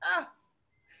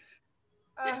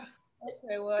 Okay,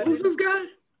 well. Who's this guy?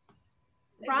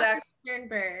 Robert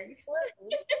Sternberg.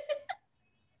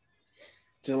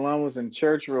 Jelon was in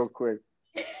church real quick.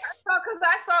 Because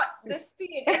I saw this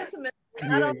C in intimacy.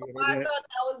 I don't know why I thought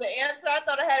that was the answer. I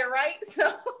thought I had it right.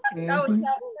 So that was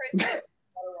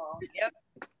wrong. Yep.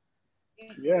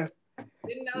 Yeah.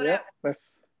 Didn't know that.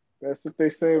 That's what they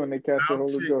say when they catch the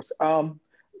Holy Ghost.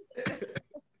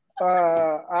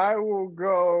 I will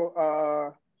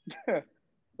go.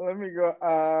 Let me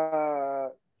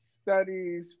go.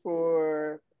 Studies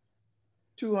for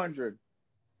 200,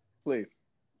 please.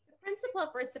 The principle of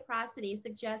reciprocity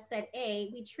suggests that A,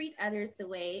 we treat others the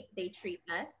way they treat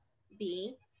us.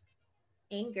 B,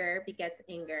 anger begets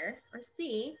anger. Or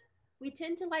C, we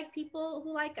tend to like people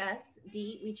who like us.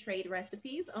 D, we trade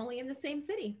recipes only in the same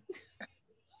city.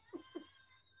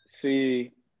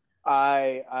 See,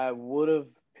 I would have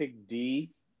picked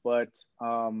D, but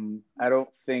I don't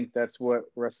think that's what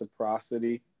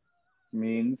reciprocity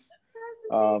means.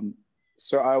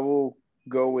 So I will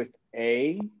go with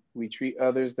A. We treat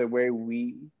others the way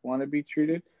we want to be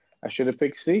treated. I should have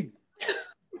picked C.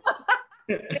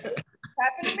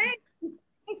 Happened to me.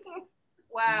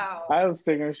 Wow. I was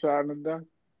taking a shot in the dark.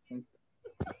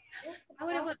 I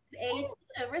would have went with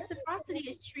A. Reciprocity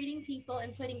is treating people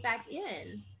and putting back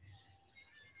in.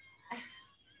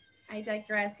 I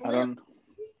digress.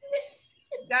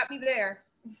 Got me there.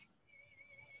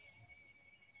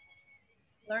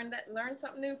 Learn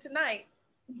something new tonight.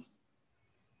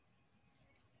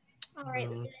 All right,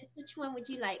 which one would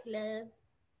you like, love?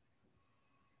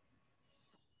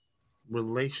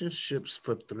 Relationships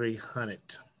for 300.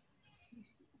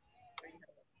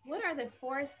 What are the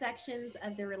 4 sections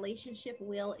of the relationship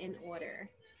wheel in order?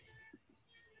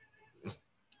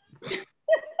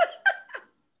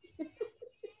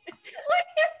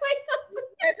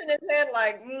 Scratching his head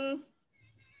like,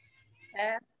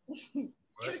 pass.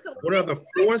 What are the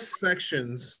 4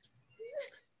 sections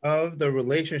of the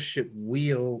relationship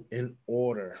wheel in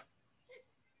order?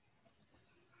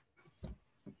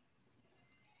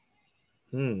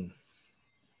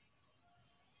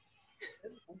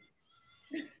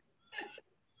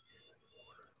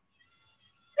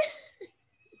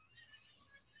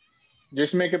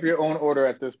 Just make up your own order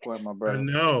at this point, my brother. I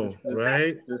know,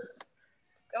 right?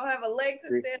 Don't have a leg to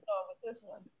stand on with this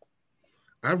one.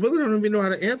 I really don't even know how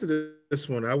to answer this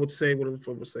one. I would say whatever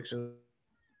 4 sections.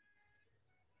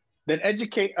 Then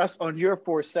educate us on your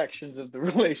 4 sections of the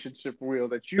relationship wheel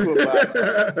that you abide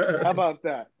by. How about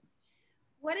that?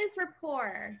 What is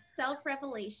rapport,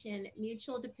 self-revelation,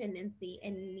 mutual dependency,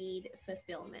 and need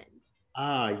fulfillment?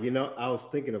 I was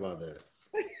thinking about that.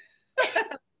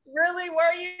 Really?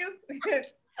 Were you?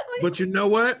 But you know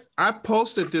what? I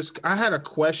posted this. I had a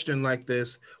question like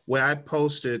this where I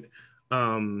posted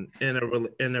in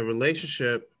a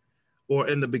relationship or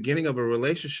in the beginning of a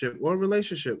relationship,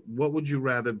 what would you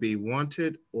rather be,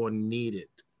 wanted or needed?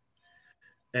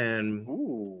 And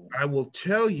I will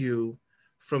tell you,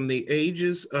 from the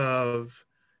ages of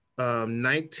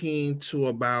 19 to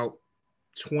about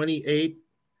 28,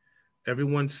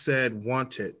 everyone said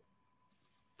wanted.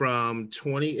 From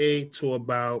 28 to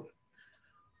about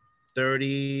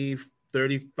 30,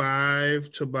 35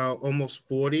 to about almost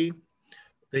 40,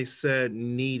 they said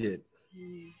needed.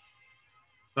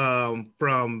 From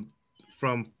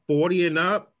 40 and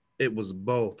up, it was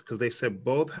both, because they said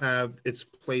both have its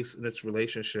place in its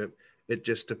relationship. It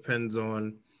just depends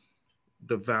on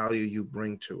the value you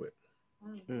bring to it.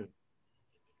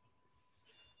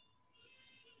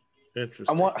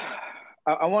 Interesting.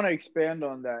 I want to expand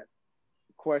on that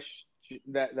question,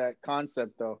 that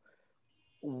concept though.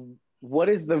 What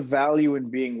is the value in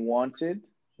being wanted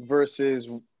versus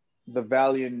the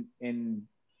value in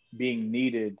being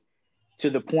needed, to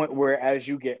the point where as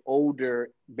you get older,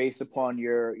 based upon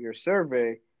your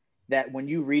survey, that when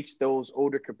you reach those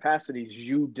older capacities,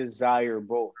 you desire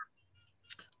both?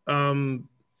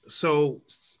 So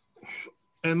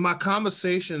in my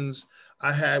conversations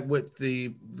I had with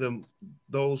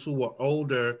those who were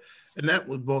older, and that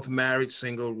was both married,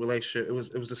 single, relationship. It was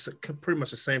pretty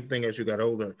much the same thing as you got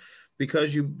older,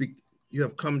 because you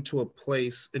have come to a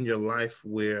place in your life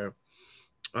where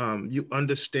you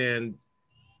understand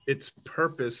its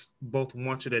purpose, both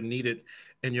wanted and needed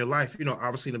in your life.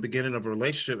 Obviously in the beginning of a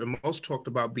relationship, and most talked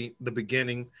about the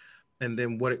beginning and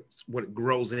then what it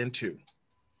grows into.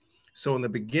 So in the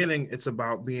beginning, it's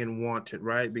about being wanted,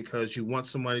 right? Because you want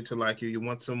somebody to like you. You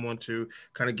want someone to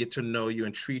kind of get to know you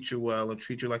and treat you well and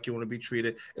treat you like you want to be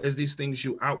treated. There's these things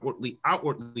you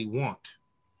outwardly want,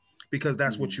 because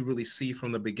that's what you really see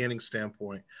from the beginning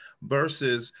standpoint.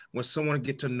 Versus when someone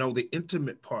get to know the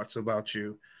intimate parts about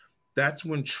you, that's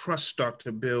when trust start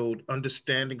to build,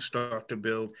 understanding start to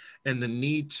build, and the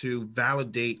need to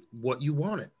validate what you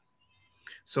wanted.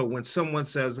 So when someone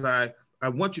says, I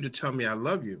want you to tell me I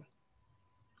love you.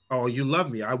 Oh, you love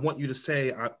me. I want you to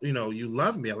say, you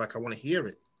love me. Like, I want to hear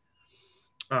it.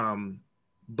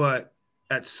 But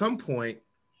at some point,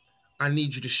 I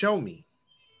need you to show me.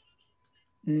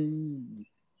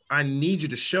 I need you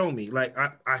to show me. Like,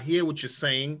 I hear what you're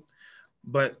saying,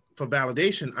 but for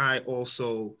validation, I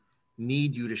also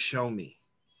need you to show me.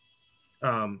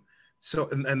 So,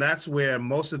 and that's where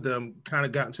most of them kind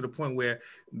of gotten to the point where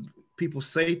people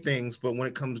say things, but when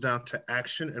it comes down to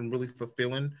action and really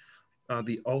fulfilling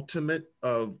the ultimate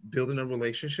of building a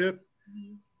relationship,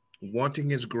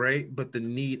 wanting is great, but the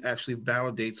need actually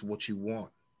validates what you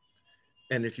want.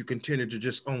 And if you continue to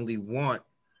just only want,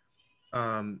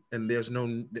 and there's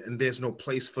no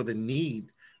place for the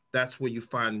need, that's where you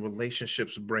find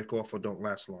relationships break off or don't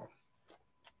last long.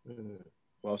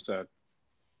 Well said.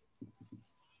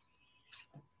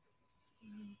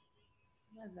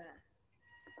 Love that.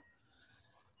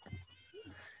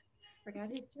 Forgot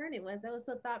whose turn it was. That was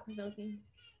so thought provoking.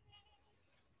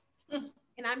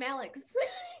 And I'm Alex.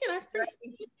 And I forgot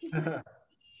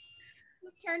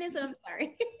whose turn is it? I'm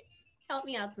sorry. Help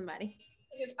me out, somebody.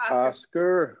 It's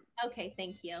Oscar. Okay,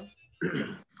 thank you.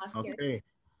 Oscar. Okay.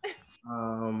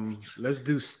 Let's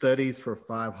do studies for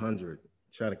 500.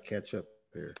 Try to catch up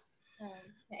here.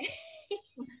 Okay.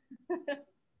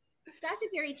 Dr.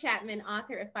 Gary Chapman,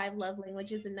 author of 5 Love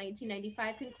Languages in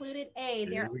 1995, concluded A,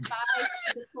 there are 5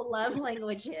 physical love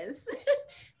languages.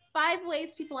 5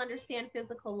 ways people understand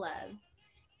physical love.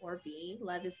 Or B,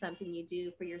 love is something you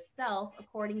do for yourself,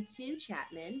 according to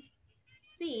Chapman.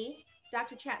 C,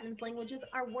 Dr. Chapman's languages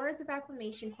are words of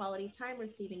affirmation, quality time,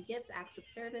 receiving gifts, acts of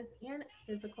service, and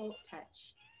physical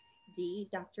touch. D,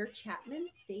 Dr. Chapman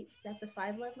states that the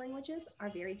 5 love languages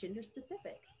are very gender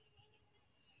specific.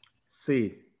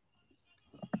 C.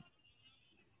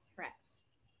 Correct.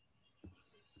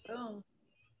 Oh.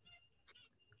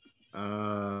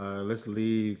 Let's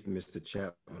leave Mr.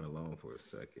 Chapman alone for a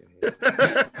second.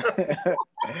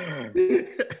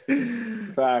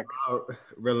 Facts.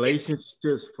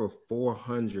 Relationships for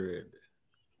 400.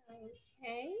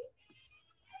 Okay.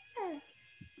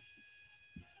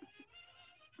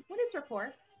 What is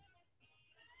rapport?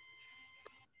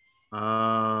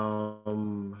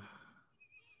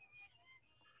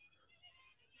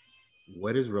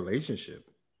 What is relationship?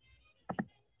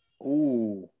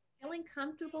 Ooh. Feeling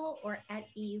comfortable or at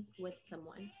ease with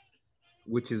someone.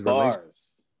 Which is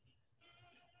bars.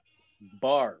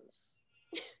 Bars.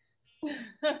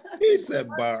 He said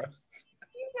bars.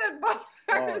 He said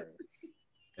bars.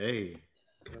 Hey.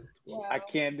 Wow. I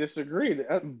can't disagree.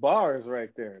 That's bars right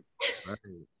there.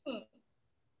 Right.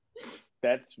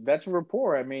 That's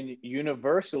rapport. I mean,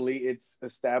 universally, it's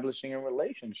establishing a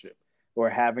relationship or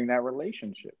having that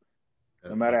relationship,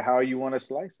 no matter how you want to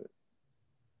slice it.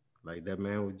 Like that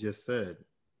man just said,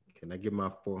 can I get my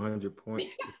 400 points?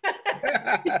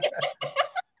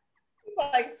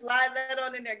 Like, slide that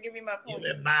on in there. Give me my point.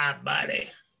 Give me my buddy.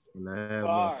 Can I have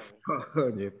my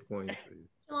 400 points, please?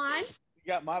 John? You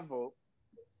got my vote.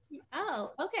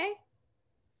 Oh, okay.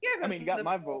 I mean, you got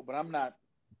my vote, but I'm not,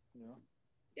 you know.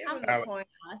 Give him the point.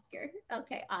 Oscar.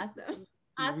 Okay, awesome.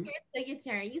 Oscar, so your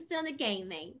turn. You still in the game,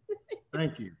 mate.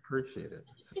 Thank you. Appreciate it.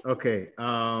 Okay.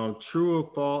 True or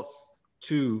false?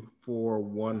 2 for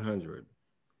 100.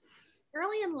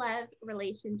 Early in love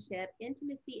relationship,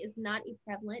 intimacy is not as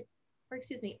prevalent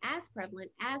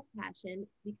as passion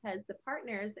because the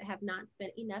partners have not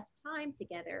spent enough time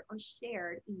together or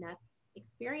shared enough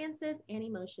experiences and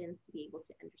emotions to be able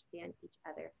to understand each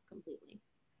other completely.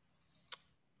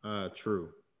 True.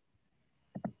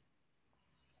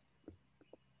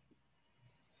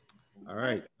 All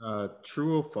right.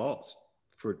 True or false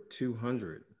for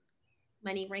 200.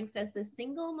 Money ranks as the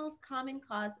single most common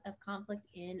cause of conflict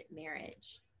in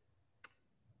marriage.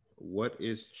 What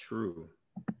is true?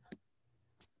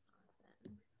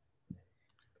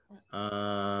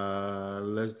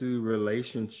 Let's do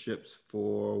relationships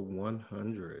for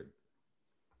 100.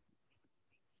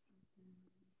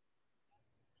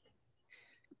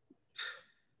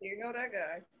 Here go that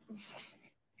guy.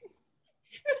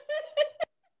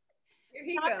 Here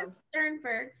he comes.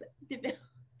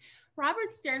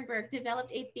 Robert Sternberg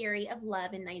developed a theory of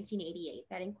love in 1988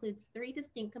 that includes 3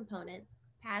 distinct components: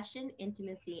 passion,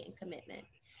 intimacy, and commitment.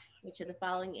 Which of the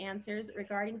following answers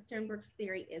regarding Sternberg's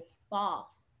theory is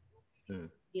false?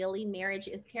 Ideally, marriage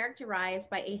is characterized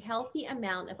by a healthy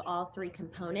amount of all 3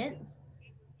 components.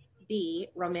 B,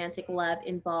 romantic love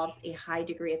involves a high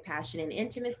degree of passion and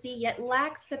intimacy, yet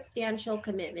lacks substantial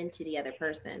commitment to the other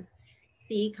person.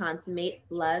 C, consummate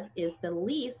love is the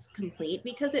least complete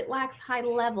because it lacks high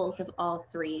levels of all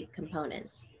 3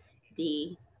 components.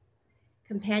 D,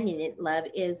 Companionate love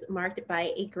is marked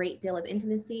by a great deal of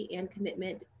intimacy and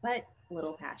commitment, but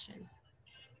little passion.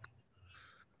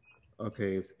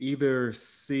 Okay, it's either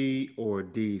C or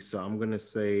D. So I'm going to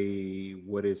say,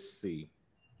 what is C?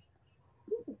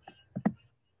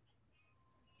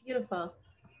 Beautiful.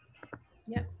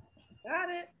 Yep. Got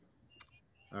it.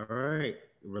 All right.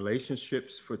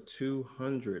 Relationships for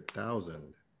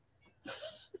 200,000.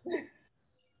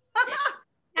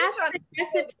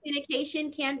 Passive-aggressive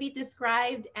communication can be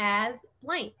described as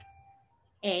blank.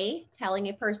 A, telling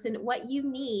a person what you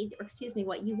need, or excuse me,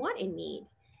 what you want and need.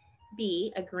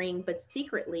 B, agreeing but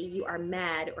secretly you are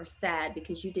mad or sad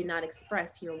because you did not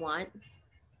express your wants.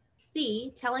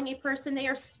 C, telling a person they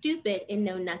are stupid and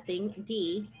know nothing.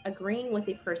 D, agreeing with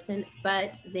a person,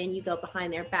 but then you go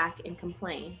behind their back and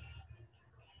complain.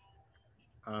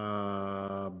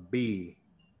 B.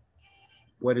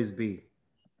 What is B?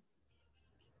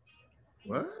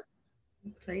 What?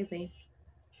 It's crazy.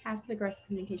 Passive aggressive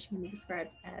communication can be described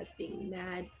as being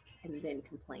mad and then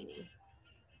complaining.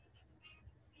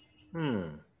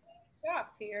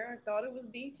 Shocked here. I thought it was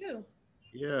B too.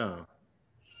 Yeah.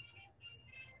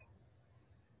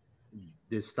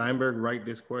 Did Steinberg write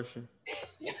this question?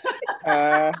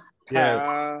 Yes.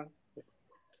 Honey,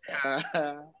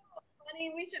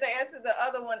 we should have answered the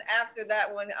other one after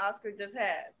that one Oscar just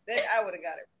had. Then I would have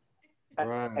got it.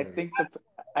 Right.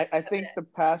 I think the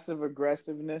passive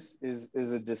aggressiveness is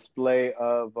a display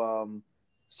of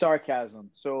sarcasm.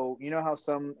 So you know how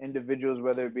some individuals,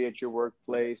 whether it be at your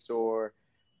workplace or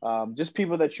just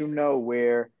people that you know,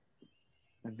 where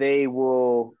they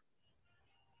will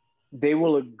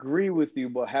agree with you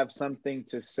but have something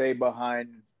to say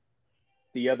behind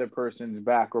the other person's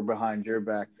back or behind your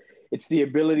back. It's the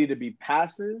ability to be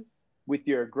passive with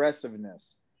your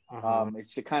aggressiveness.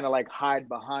 It's to kind of like hide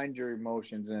behind your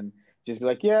emotions and just be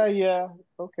like, yeah,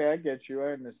 okay, I get you,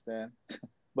 I understand.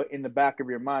 But in the back of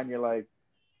your mind, you're like,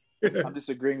 I'm just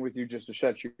agreeing with you just to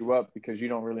shut you up because you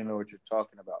don't really know what you're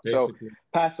talking about. Basically.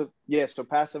 So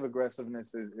passive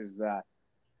aggressiveness is that.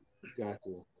 Got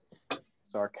you.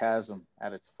 Sarcasm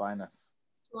at its finest.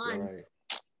 Right.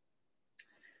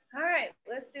 All right,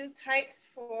 let's do types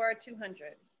for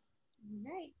 200.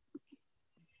 All right.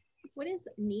 What is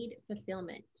need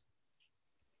fulfillment?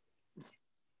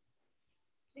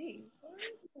 Jeez, what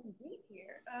is deep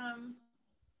here?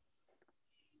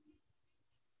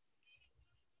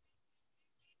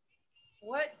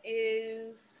 What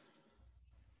is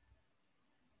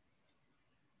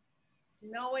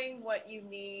knowing what you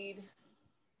need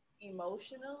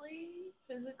emotionally,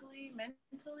 physically,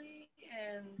 mentally,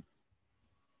 and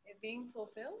it being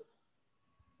fulfilled?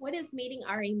 What is meeting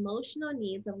our emotional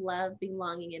needs of love,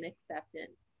 belonging, and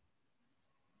acceptance?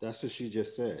 That's what she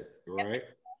just said, right?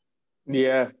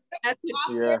 Yeah. That's what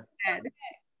she said.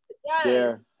 Yes.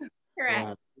 Yeah.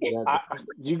 Correct.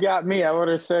 You got me. I would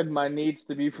have said my needs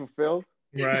to be fulfilled.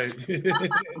 Right. But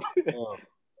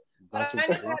I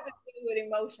know how to do it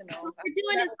emotional. What we're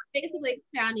doing is basically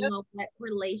expounding on what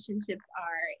relationships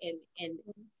are and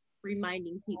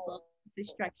reminding people the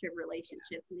structure of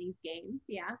relationships in these games.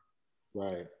 Yeah.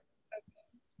 Right.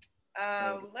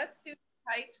 Okay. Let's do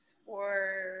types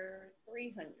for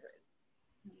 300.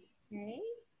 Okay.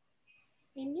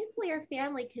 A nuclear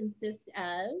family consists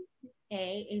of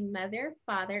A, mother,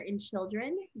 father, and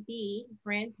children. B,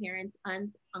 grandparents,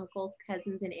 aunts, uncles,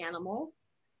 cousins, and animals.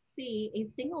 C, a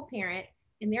single parent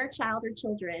and their child or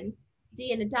children.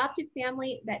 D, an adoptive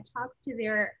family that talks to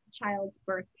their child's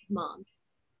birth mom.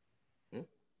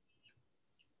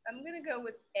 I'm going to go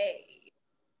with A,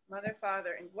 mother,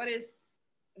 father. And what is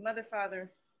mother,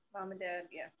 father, mom and dad?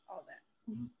 Yeah, all that.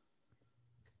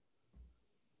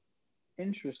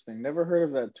 Interesting. Never heard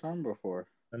of that term before.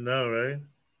 I know, right?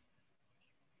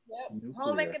 Yep. Nuclear.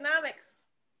 Home economics.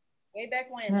 Way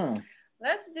back when.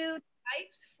 Let's do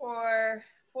types for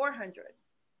 400.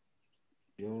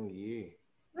 Oh, yeah.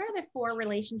 What are the 4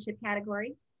 relationship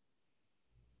categories?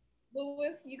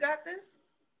 Louis, you got this?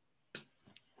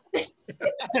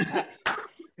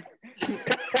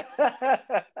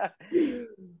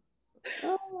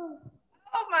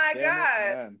 Oh my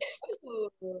God.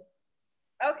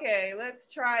 Okay,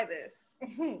 let's try this.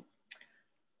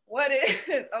 What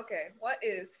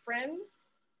is friends?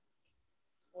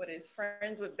 What is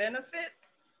friends with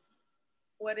benefits?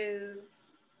 What is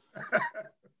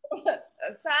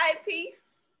a side piece?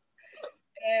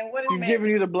 And what is He's giving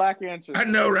you the black answers. I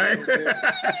know, right? I'm like,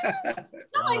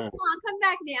 come on, come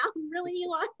back now. Really, you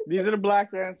want? These are the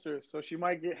black answers, so she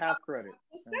might get half credit.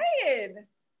 Just saying.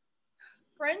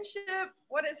 Friendship.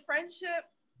 What is friendship?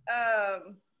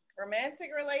 Romantic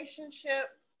relationship.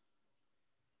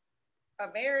 A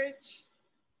marriage.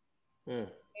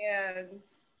 And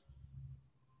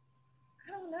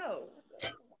I don't know.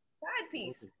 Side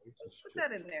piece. Let's put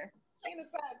that in there. Ain't a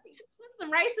side piece. Put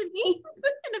some rice and beans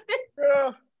in a bit.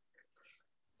 Yeah.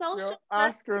 Social.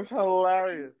 Oscar's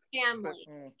hilarious. Family.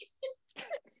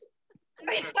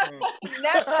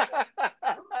 Never.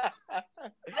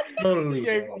 Totally.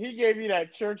 He gave you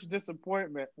that church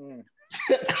disappointment. See,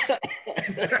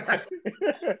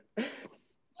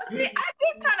 I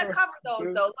did kind of cover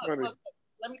those though. Look,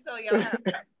 let me tell y'all how.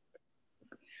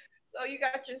 So you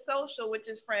got your social, which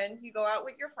is friends. You go out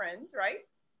with your friends, right?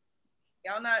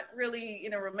 Y'all not really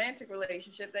in a romantic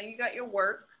relationship. Then you got your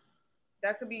work.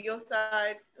 That could be your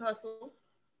side hustle.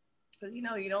 Because you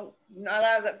don't, not a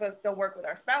lot of us don't work with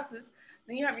our spouses.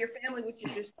 Then you have your family, which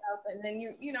is your spouse, and then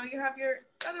you have your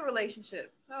other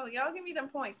relationship. So y'all give me them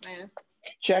points, man.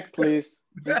 Check, please.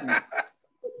 Give me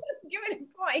them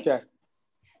points. Check.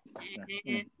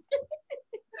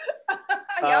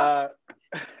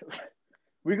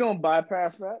 We're gonna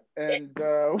bypass that, and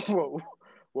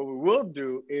what we will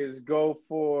do is go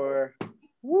for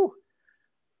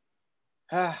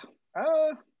The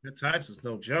types is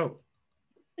no joke.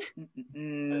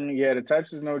 Yeah, the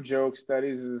types is no joke.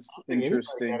 Studies is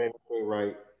interesting. Got anything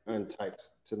right on types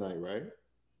tonight, right?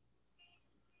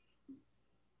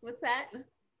 What's that?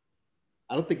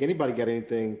 I don't think anybody got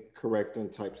anything correct on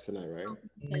types tonight, right?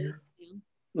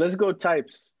 Let's go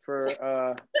types for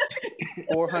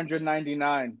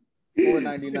 499.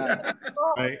 499.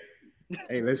 Right.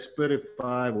 Hey, let's split it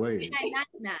 5 ways.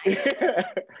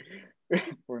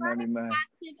 499.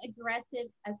 Passive, aggressive,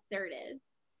 assertive.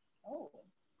 Oh.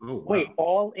 Oh, wow. Wait,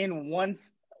 all in one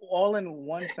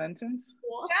sentence?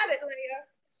 Got it, Leah.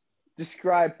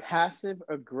 Describe passive,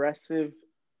 aggressive,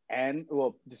 and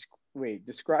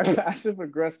describe passive,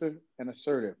 aggressive, and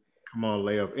assertive. Come on,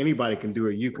 layup. Anybody can do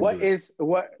it. You can do it.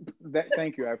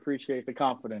 Thank you. I appreciate the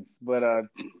confidence. But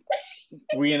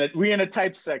we in a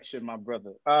type section, my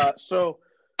brother. So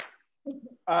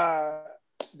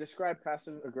describe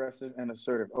passive, aggressive, and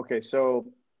assertive. Okay, so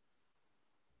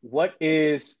what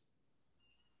is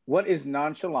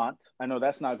nonchalant? I know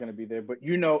that's not going to be there, but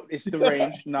it's the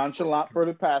range. Nonchalant for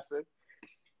the passive.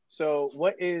 So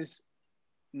what is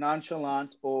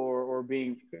nonchalant or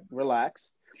being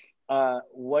relaxed?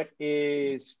 What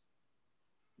is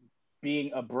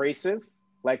being abrasive,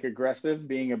 like aggressive,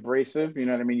 being abrasive? You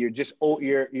know what I mean? You're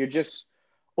just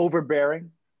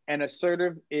overbearing. And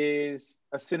assertive is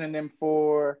a synonym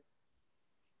for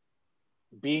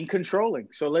being controlling.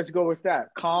 So let's go with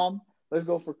that. Calm. Let's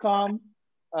go for calm.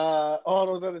 All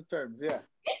those other terms. Yeah.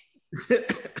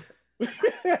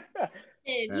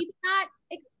 You do not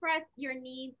express your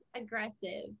needs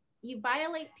aggressive. You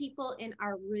violate people and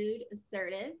are rude,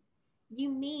 assertive. You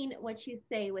mean what you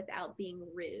say without being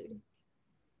rude.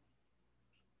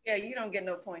 Yeah, you don't get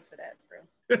no point for that, bro.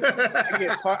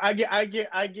 I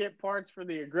get parts for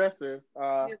the aggressive.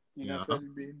 You know what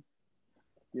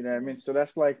I mean? So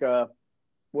that's like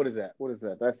what is that?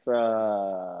 That's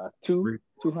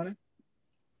 200?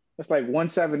 That's like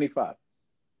 175.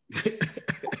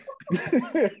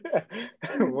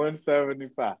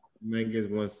 175. Man gets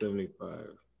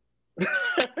 175.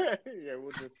 Yeah,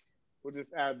 we'll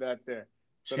just add that there.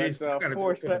 So Jeez,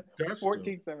 that's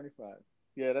 1475.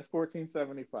 Yeah, that's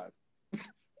 1475.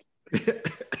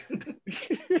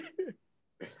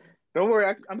 Don't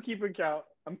worry, I'm keeping count.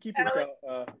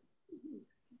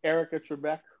 Erica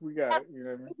Trebek, we got it. You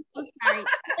know what I mean? I'm sorry.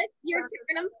 That's your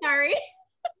turn. I'm sorry.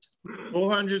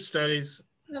 400 studies.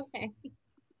 Okay.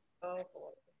 Oh,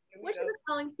 boy. Which of the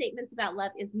following statements about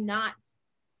love is not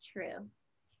true?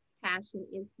 Passion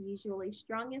is usually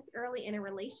strongest early in a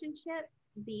relationship.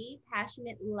 B,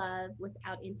 passionate love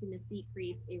without intimacy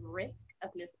creates a risk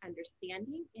of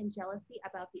misunderstanding and jealousy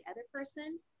about the other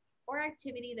person or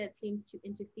activity that seems to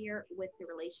interfere with the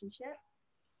relationship.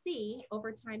 C,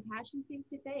 over time, passion seems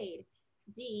to fade.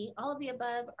 D, all of the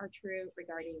above are true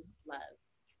regarding love.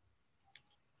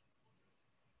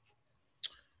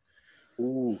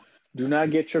 Ooh, do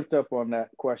not get tripped up on that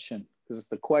question because it's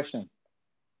the question.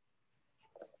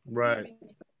 Right.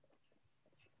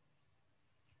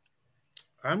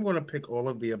 I'm going to pick all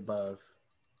of the above.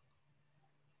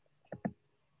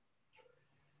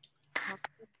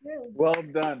 Well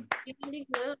done.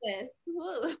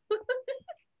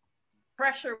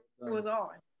 Pressure was on.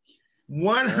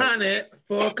 100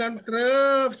 for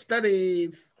control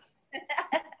studies.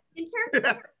 In terms of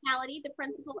personality, the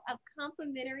principle of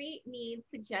complementary needs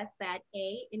suggests that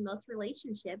A, in most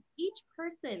relationships, each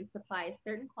person supplies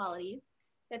certain qualities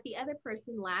that the other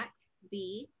person lacks.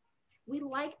 B, we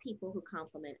like people who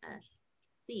complement us.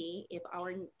 C, if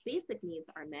our basic needs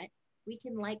are met, We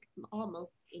can like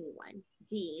almost anyone.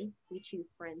 D, we choose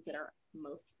friends that are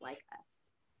most like us.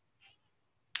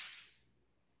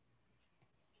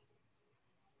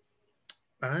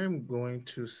 I'm going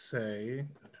to say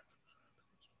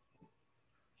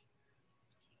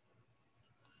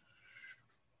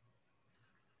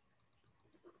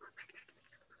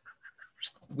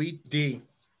we D.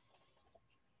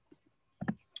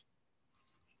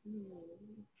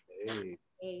 Hey.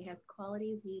 A has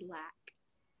qualities we lack.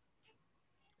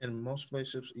 In most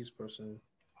relationships, each person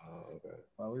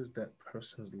qualities that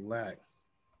person's lack.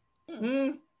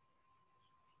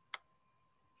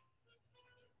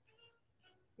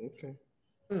 Okay.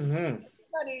 Mm-hmm.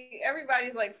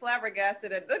 Everybody's like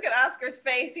flabbergasted. Look at Oscar's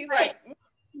face. He's like,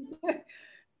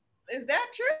 is that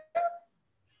true?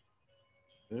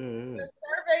 Mm-hmm. The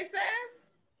survey says.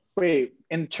 Wait,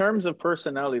 in terms of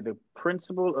personality, the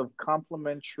principle of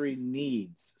complementary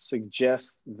needs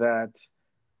suggests that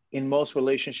in most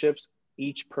relationships,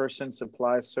 each person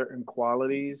supplies certain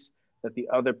qualities that the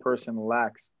other person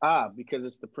lacks. Because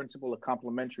it's the principle of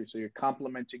complementary. So you're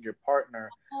complementing your partner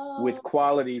with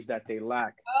qualities that they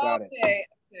lack. Got it. Okay.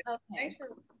 Thanks for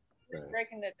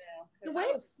breaking that down. The way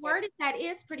it's worded, that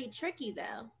is pretty tricky,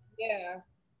 though. Yeah.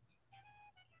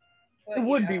 But it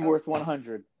would be worth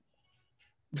 100.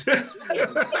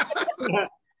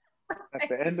 At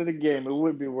the end of the game, it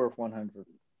would be worth 100.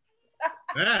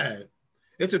 Man,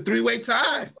 it's a three-way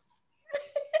tie.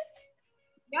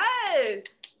 Yes.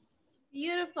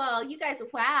 Beautiful. You guys,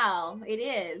 wow, it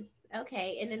is.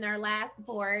 Okay, and in our last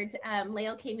board,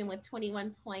 Leo came in with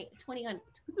 2,100 points.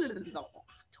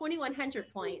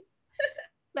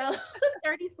 So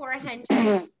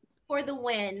 3,400 for the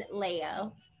win,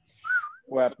 Leo.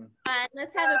 What happened?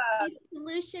 Let's have a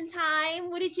solution time.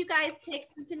 What did you guys take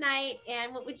from tonight,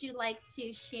 and what would you like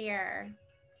to share?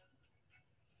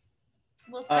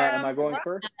 We'll start. Am I going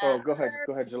first? Oh, go ahead.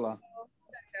 Go ahead, Jalal.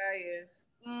 That guy is.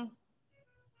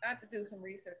 I have to do some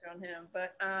research on him,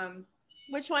 but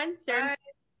which one? Sternberg?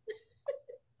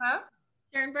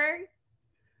 Sternberg?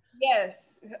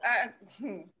 Yes.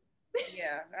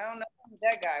 Yeah, I don't know who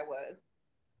that guy was.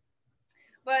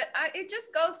 But it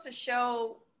just goes to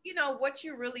show, you know, what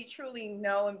you really truly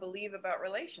know and believe about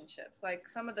relationships. Like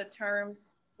some of the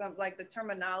terms, like the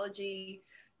terminology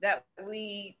that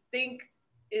we think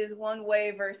is one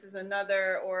way versus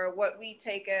another, or what we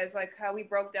take as like how we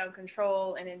broke down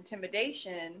control and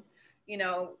intimidation. You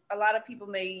know, a lot of people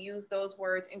may use those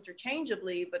words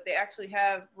interchangeably, but they actually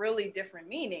have really different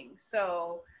meanings.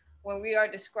 So when we are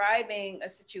describing a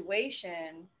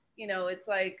situation, you know, it's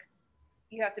like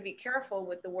you have to be careful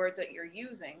with the words that you're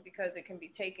using because it can be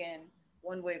taken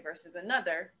one way versus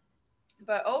another.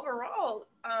 But overall,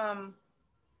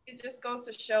 it just goes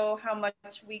to show how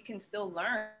much we can still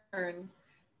learn,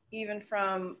 even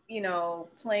from, you know,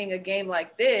 playing a game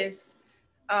like this,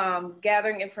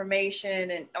 gathering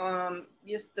information and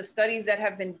just the studies that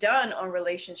have been done on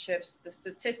relationships, the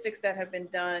statistics that have been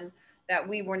done that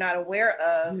we were not aware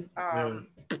of.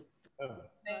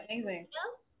 Amazing.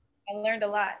 I learned a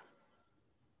lot.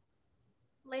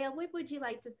 Leah, what would you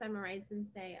like to summarize and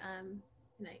say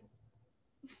tonight?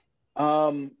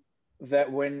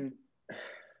 That when,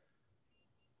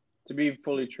 to be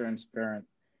fully transparent,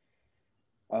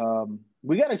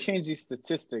 we got to change these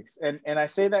statistics. And I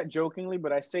say that jokingly,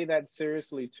 but I say that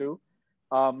seriously too.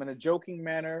 In a joking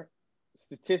manner,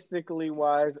 statistically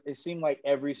wise, it seemed like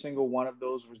every single one of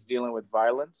those was dealing with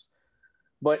violence.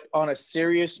 But on a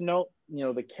serious note, you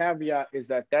know, the caveat is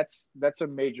that that's a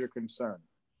major concern.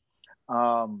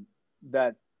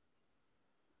 That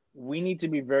we need to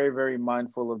be very, very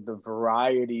mindful of the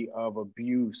variety of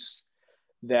abuse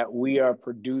that we are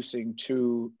producing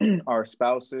to our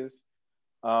spouses,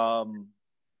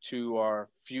 to our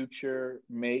future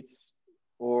mates,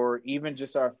 or even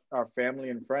just our family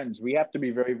and friends. We have to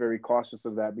be very, very cautious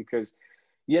of that because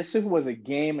yes, it was a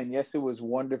game and yes, it was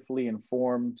wonderfully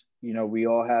informed. You know, we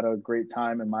all had a great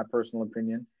time in my personal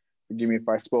opinion. Forgive me if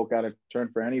I spoke out of turn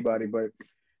for anybody, but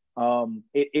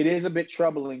it is a bit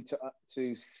troubling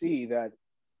to see that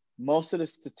most of the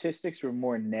statistics were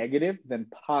more negative than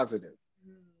positive.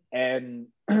 And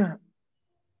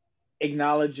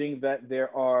acknowledging that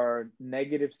there are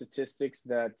negative statistics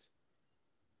that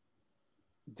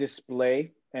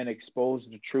display and expose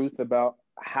the truth about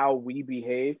how we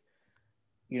behave,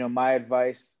 you know, my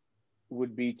advice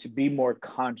would be to be more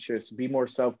conscious, be more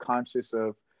self-conscious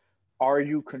of, are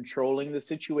you controlling the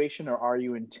situation or are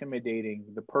you intimidating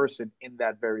the person in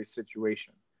that very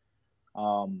situation?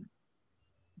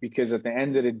 Because at the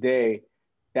end of the day,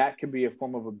 that can be a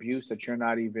form of abuse that you're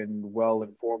not even well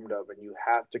informed of, and you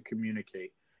have to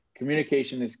communicate.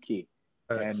 Communication is key.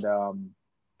 Thanks. And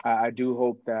I do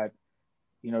hope that,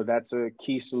 you know, that's a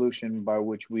key solution by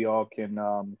which we all can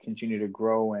continue to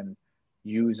grow and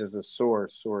use as a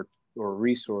source or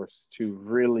resource to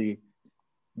really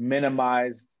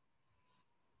minimize,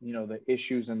 you know, the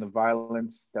issues and the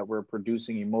violence that we're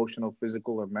producing, emotional,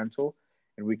 physical, or mental,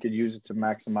 and we could use it to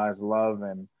maximize love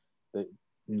and the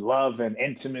love and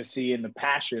intimacy and the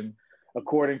passion,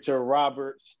 according to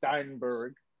Robert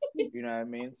Steinberg. You know what I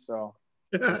mean? So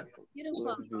Beautiful.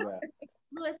 let's do that.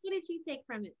 Louis, what did you take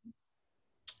from it?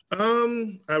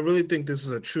 I really think this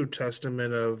is a true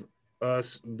testament of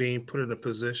us being put in a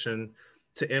position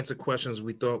to answer questions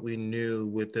we thought we knew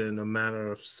within a matter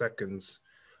of seconds,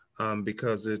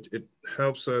 because it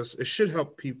helps us. It should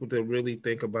help people to really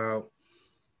think about,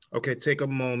 okay, take a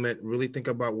moment, really think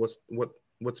about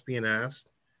what's being asked,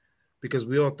 because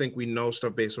we all think we know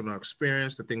stuff based on our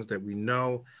experience, the things that we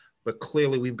know, but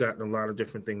clearly we've gotten a lot of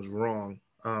different things wrong,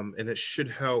 and it should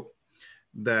help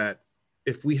that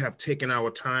if we have taken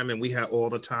our time and we had all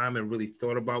the time and really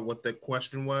thought about what that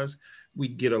question was, we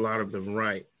get a lot of them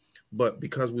right. But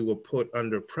because we were put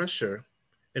under pressure,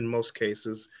 in most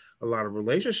cases, a lot of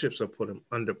relationships are put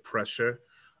under pressure.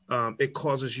 It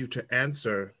causes you to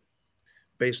answer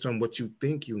based on what you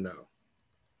think you know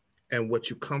and what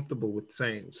you're comfortable with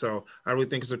saying. So I really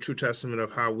think it's a true testament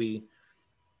of how we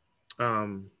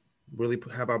really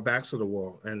have our backs to the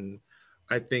wall. And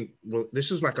I think this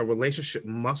is like a relationship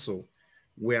muscle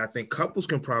where I think couples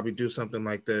can probably do something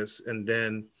like this and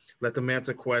then let them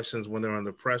answer questions when they're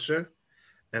under pressure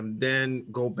and then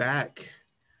go back.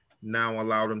 Now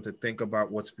allow them to think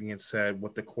about what's being said,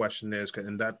 what the question is.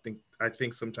 And I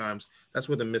think sometimes that's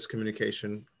where the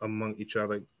miscommunication among each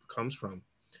other comes from,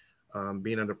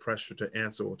 being under pressure to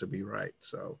answer or to be right.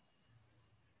 So.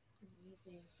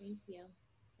 Amazing, thank you.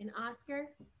 And Oscar?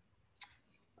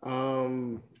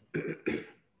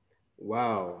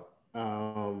 Wow.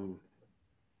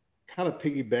 Kind of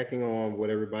piggybacking on what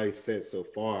everybody said so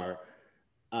far,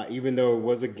 even though it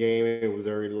was a game, it was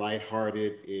very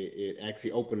lighthearted. It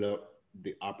actually opened up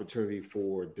the opportunity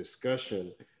for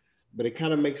discussion, but it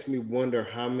kind of makes me wonder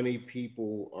how many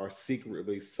people are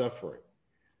secretly suffering,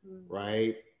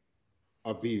 right?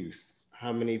 Abuse.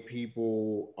 How many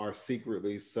people are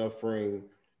secretly suffering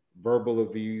verbal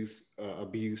abuse,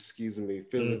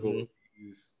 physical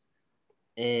abuse,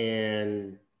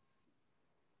 and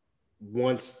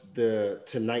once the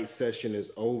tonight session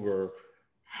is over,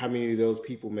 how many of those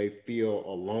people may feel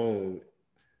alone?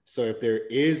 So if there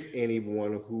is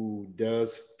anyone who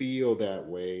does feel that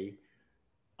way,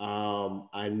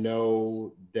 I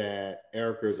know that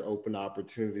Erica's open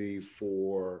opportunity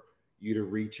for you to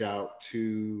reach out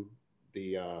to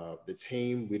the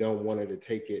team. We don't want to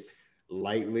take it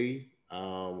lightly.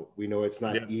 We know it's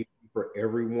not easy for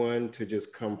everyone to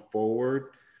just come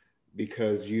forward,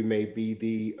 because you may be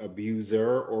the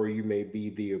abuser or you may be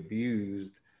the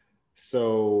abused.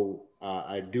 So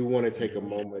I do want to take a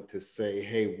moment to say,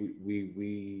 hey,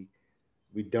 we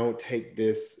don't take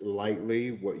this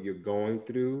lightly, what you're going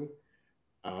through.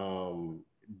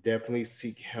 Definitely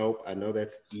seek help. I know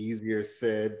that's easier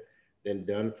said than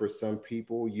done for some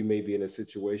people. You may be in a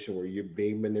situation where you're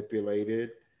being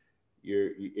manipulated,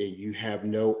 you have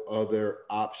no other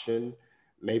option.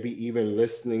 Maybe even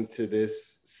listening to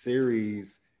this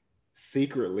series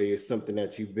secretly is something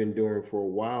that you've been doing for a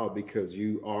while because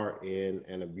you are in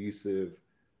an abusive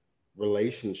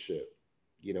relationship,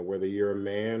 you know, whether you're a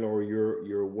man or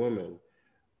you're a woman.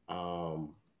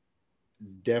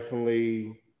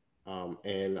 Definitely,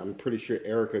 and I'm pretty sure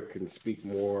Erica can speak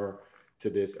more to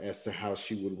this as to how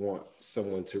she would want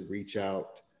someone to reach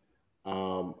out.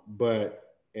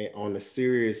 But on a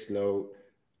serious note,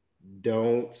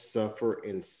 don't suffer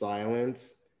in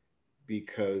silence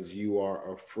because you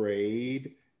are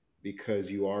afraid,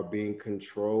 because you are being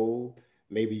controlled.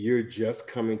 Maybe you're just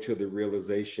coming to the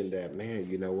realization that, man,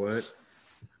 you know what?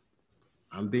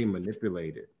 I'm being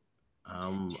manipulated.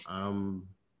 I'm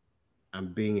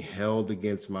being held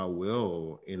against my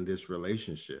will in this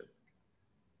relationship.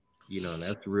 You know, and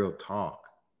that's real talk.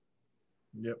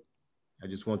 Yep. I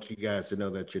just want you guys to know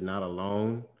that you're not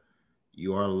alone.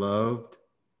 You are loved.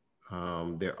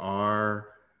 There are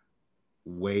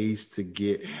ways to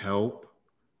get help.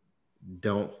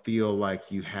 Don't feel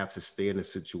like you have to stay in a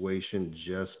situation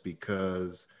just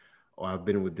because, oh, I've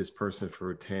been with this person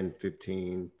for 10,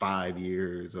 15, 5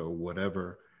 years or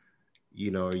whatever.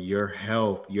 You know, your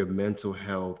health, your mental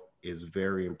health is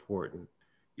very important.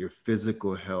 Your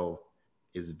physical health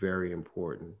is very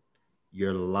important.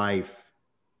 Your life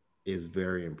is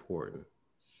very important.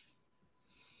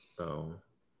 So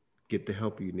get the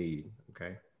help you need,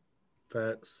 okay?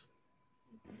 Facts.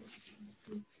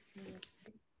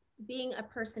 being a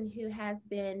person who has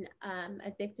been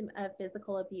a victim of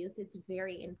physical abuse, it's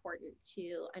very important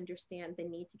to understand the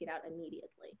need to get out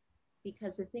immediately.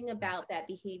 Because the thing about that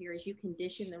behavior is you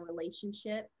condition the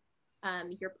relationship,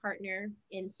 your partner,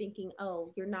 in thinking,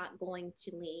 oh, you're not going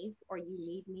to leave, or you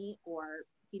need me, or,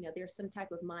 you know, there's some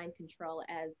type of mind control,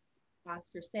 as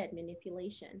Oscar said,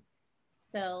 manipulation.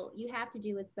 So you have to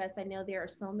do what's best. I know there are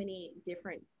so many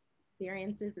different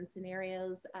variances and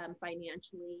scenarios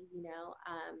financially, you know.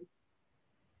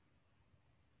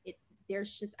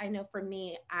 There's just, I know for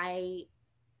me, I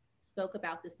spoke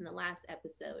about this in the last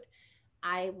episode.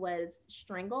 I was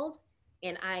strangled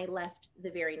and I left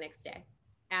the very next day.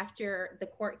 After the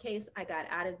court case, I got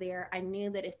out of there. I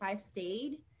knew that if I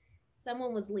stayed,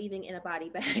 someone was leaving in a body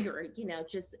bag, or, you know,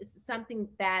 just something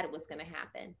bad was going to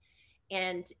happen.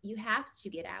 And you have to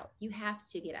get out. You have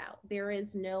to get out. There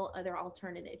is no other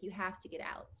alternative. You have to get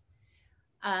out.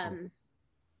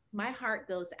 My heart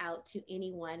goes out to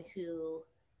anyone who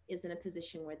is in a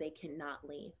position where they cannot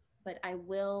leave. But I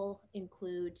will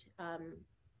include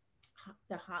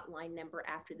the hotline number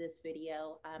after this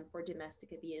video for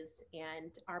domestic abuse.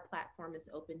 And our platform is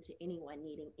open to anyone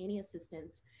needing any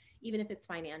assistance, even if it's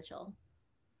financial.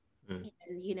 And,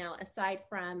 you know, aside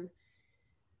from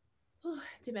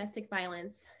domestic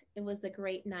violence, it was a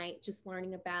great night just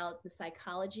learning about the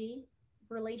psychology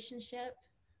relationship,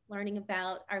 learning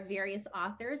about our various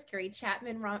authors, Gary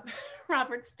Chapman,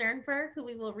 Robert Sternberg, who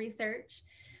we will research,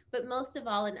 but most of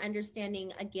all, in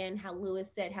understanding, again, how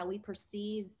Lewis said, how we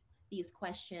perceive these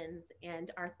questions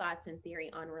and our thoughts and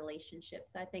theory on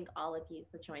relationships. So I thank all of you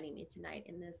for joining me tonight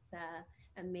in this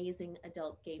amazing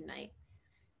adult game night.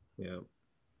 Yeah.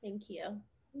 Thank you.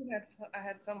 I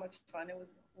had so much fun. It was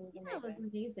amazing. Yeah, it was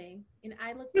amazing. And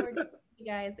I look forward to seeing you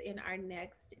guys in our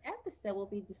next episode. We'll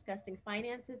be discussing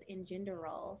finances and gender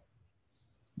roles.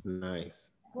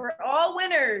 Nice. We're all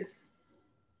winners.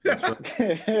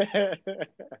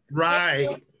 Right.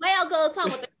 Leo goes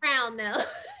home with the crown now.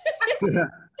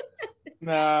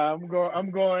 Nah,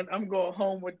 I'm going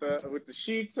home with the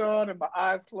sheets on and my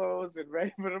eyes closed and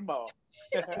ready for tomorrow.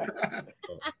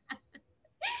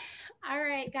 All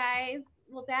right, guys.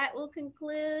 Well, that will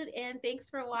conclude, and thanks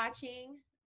for watching.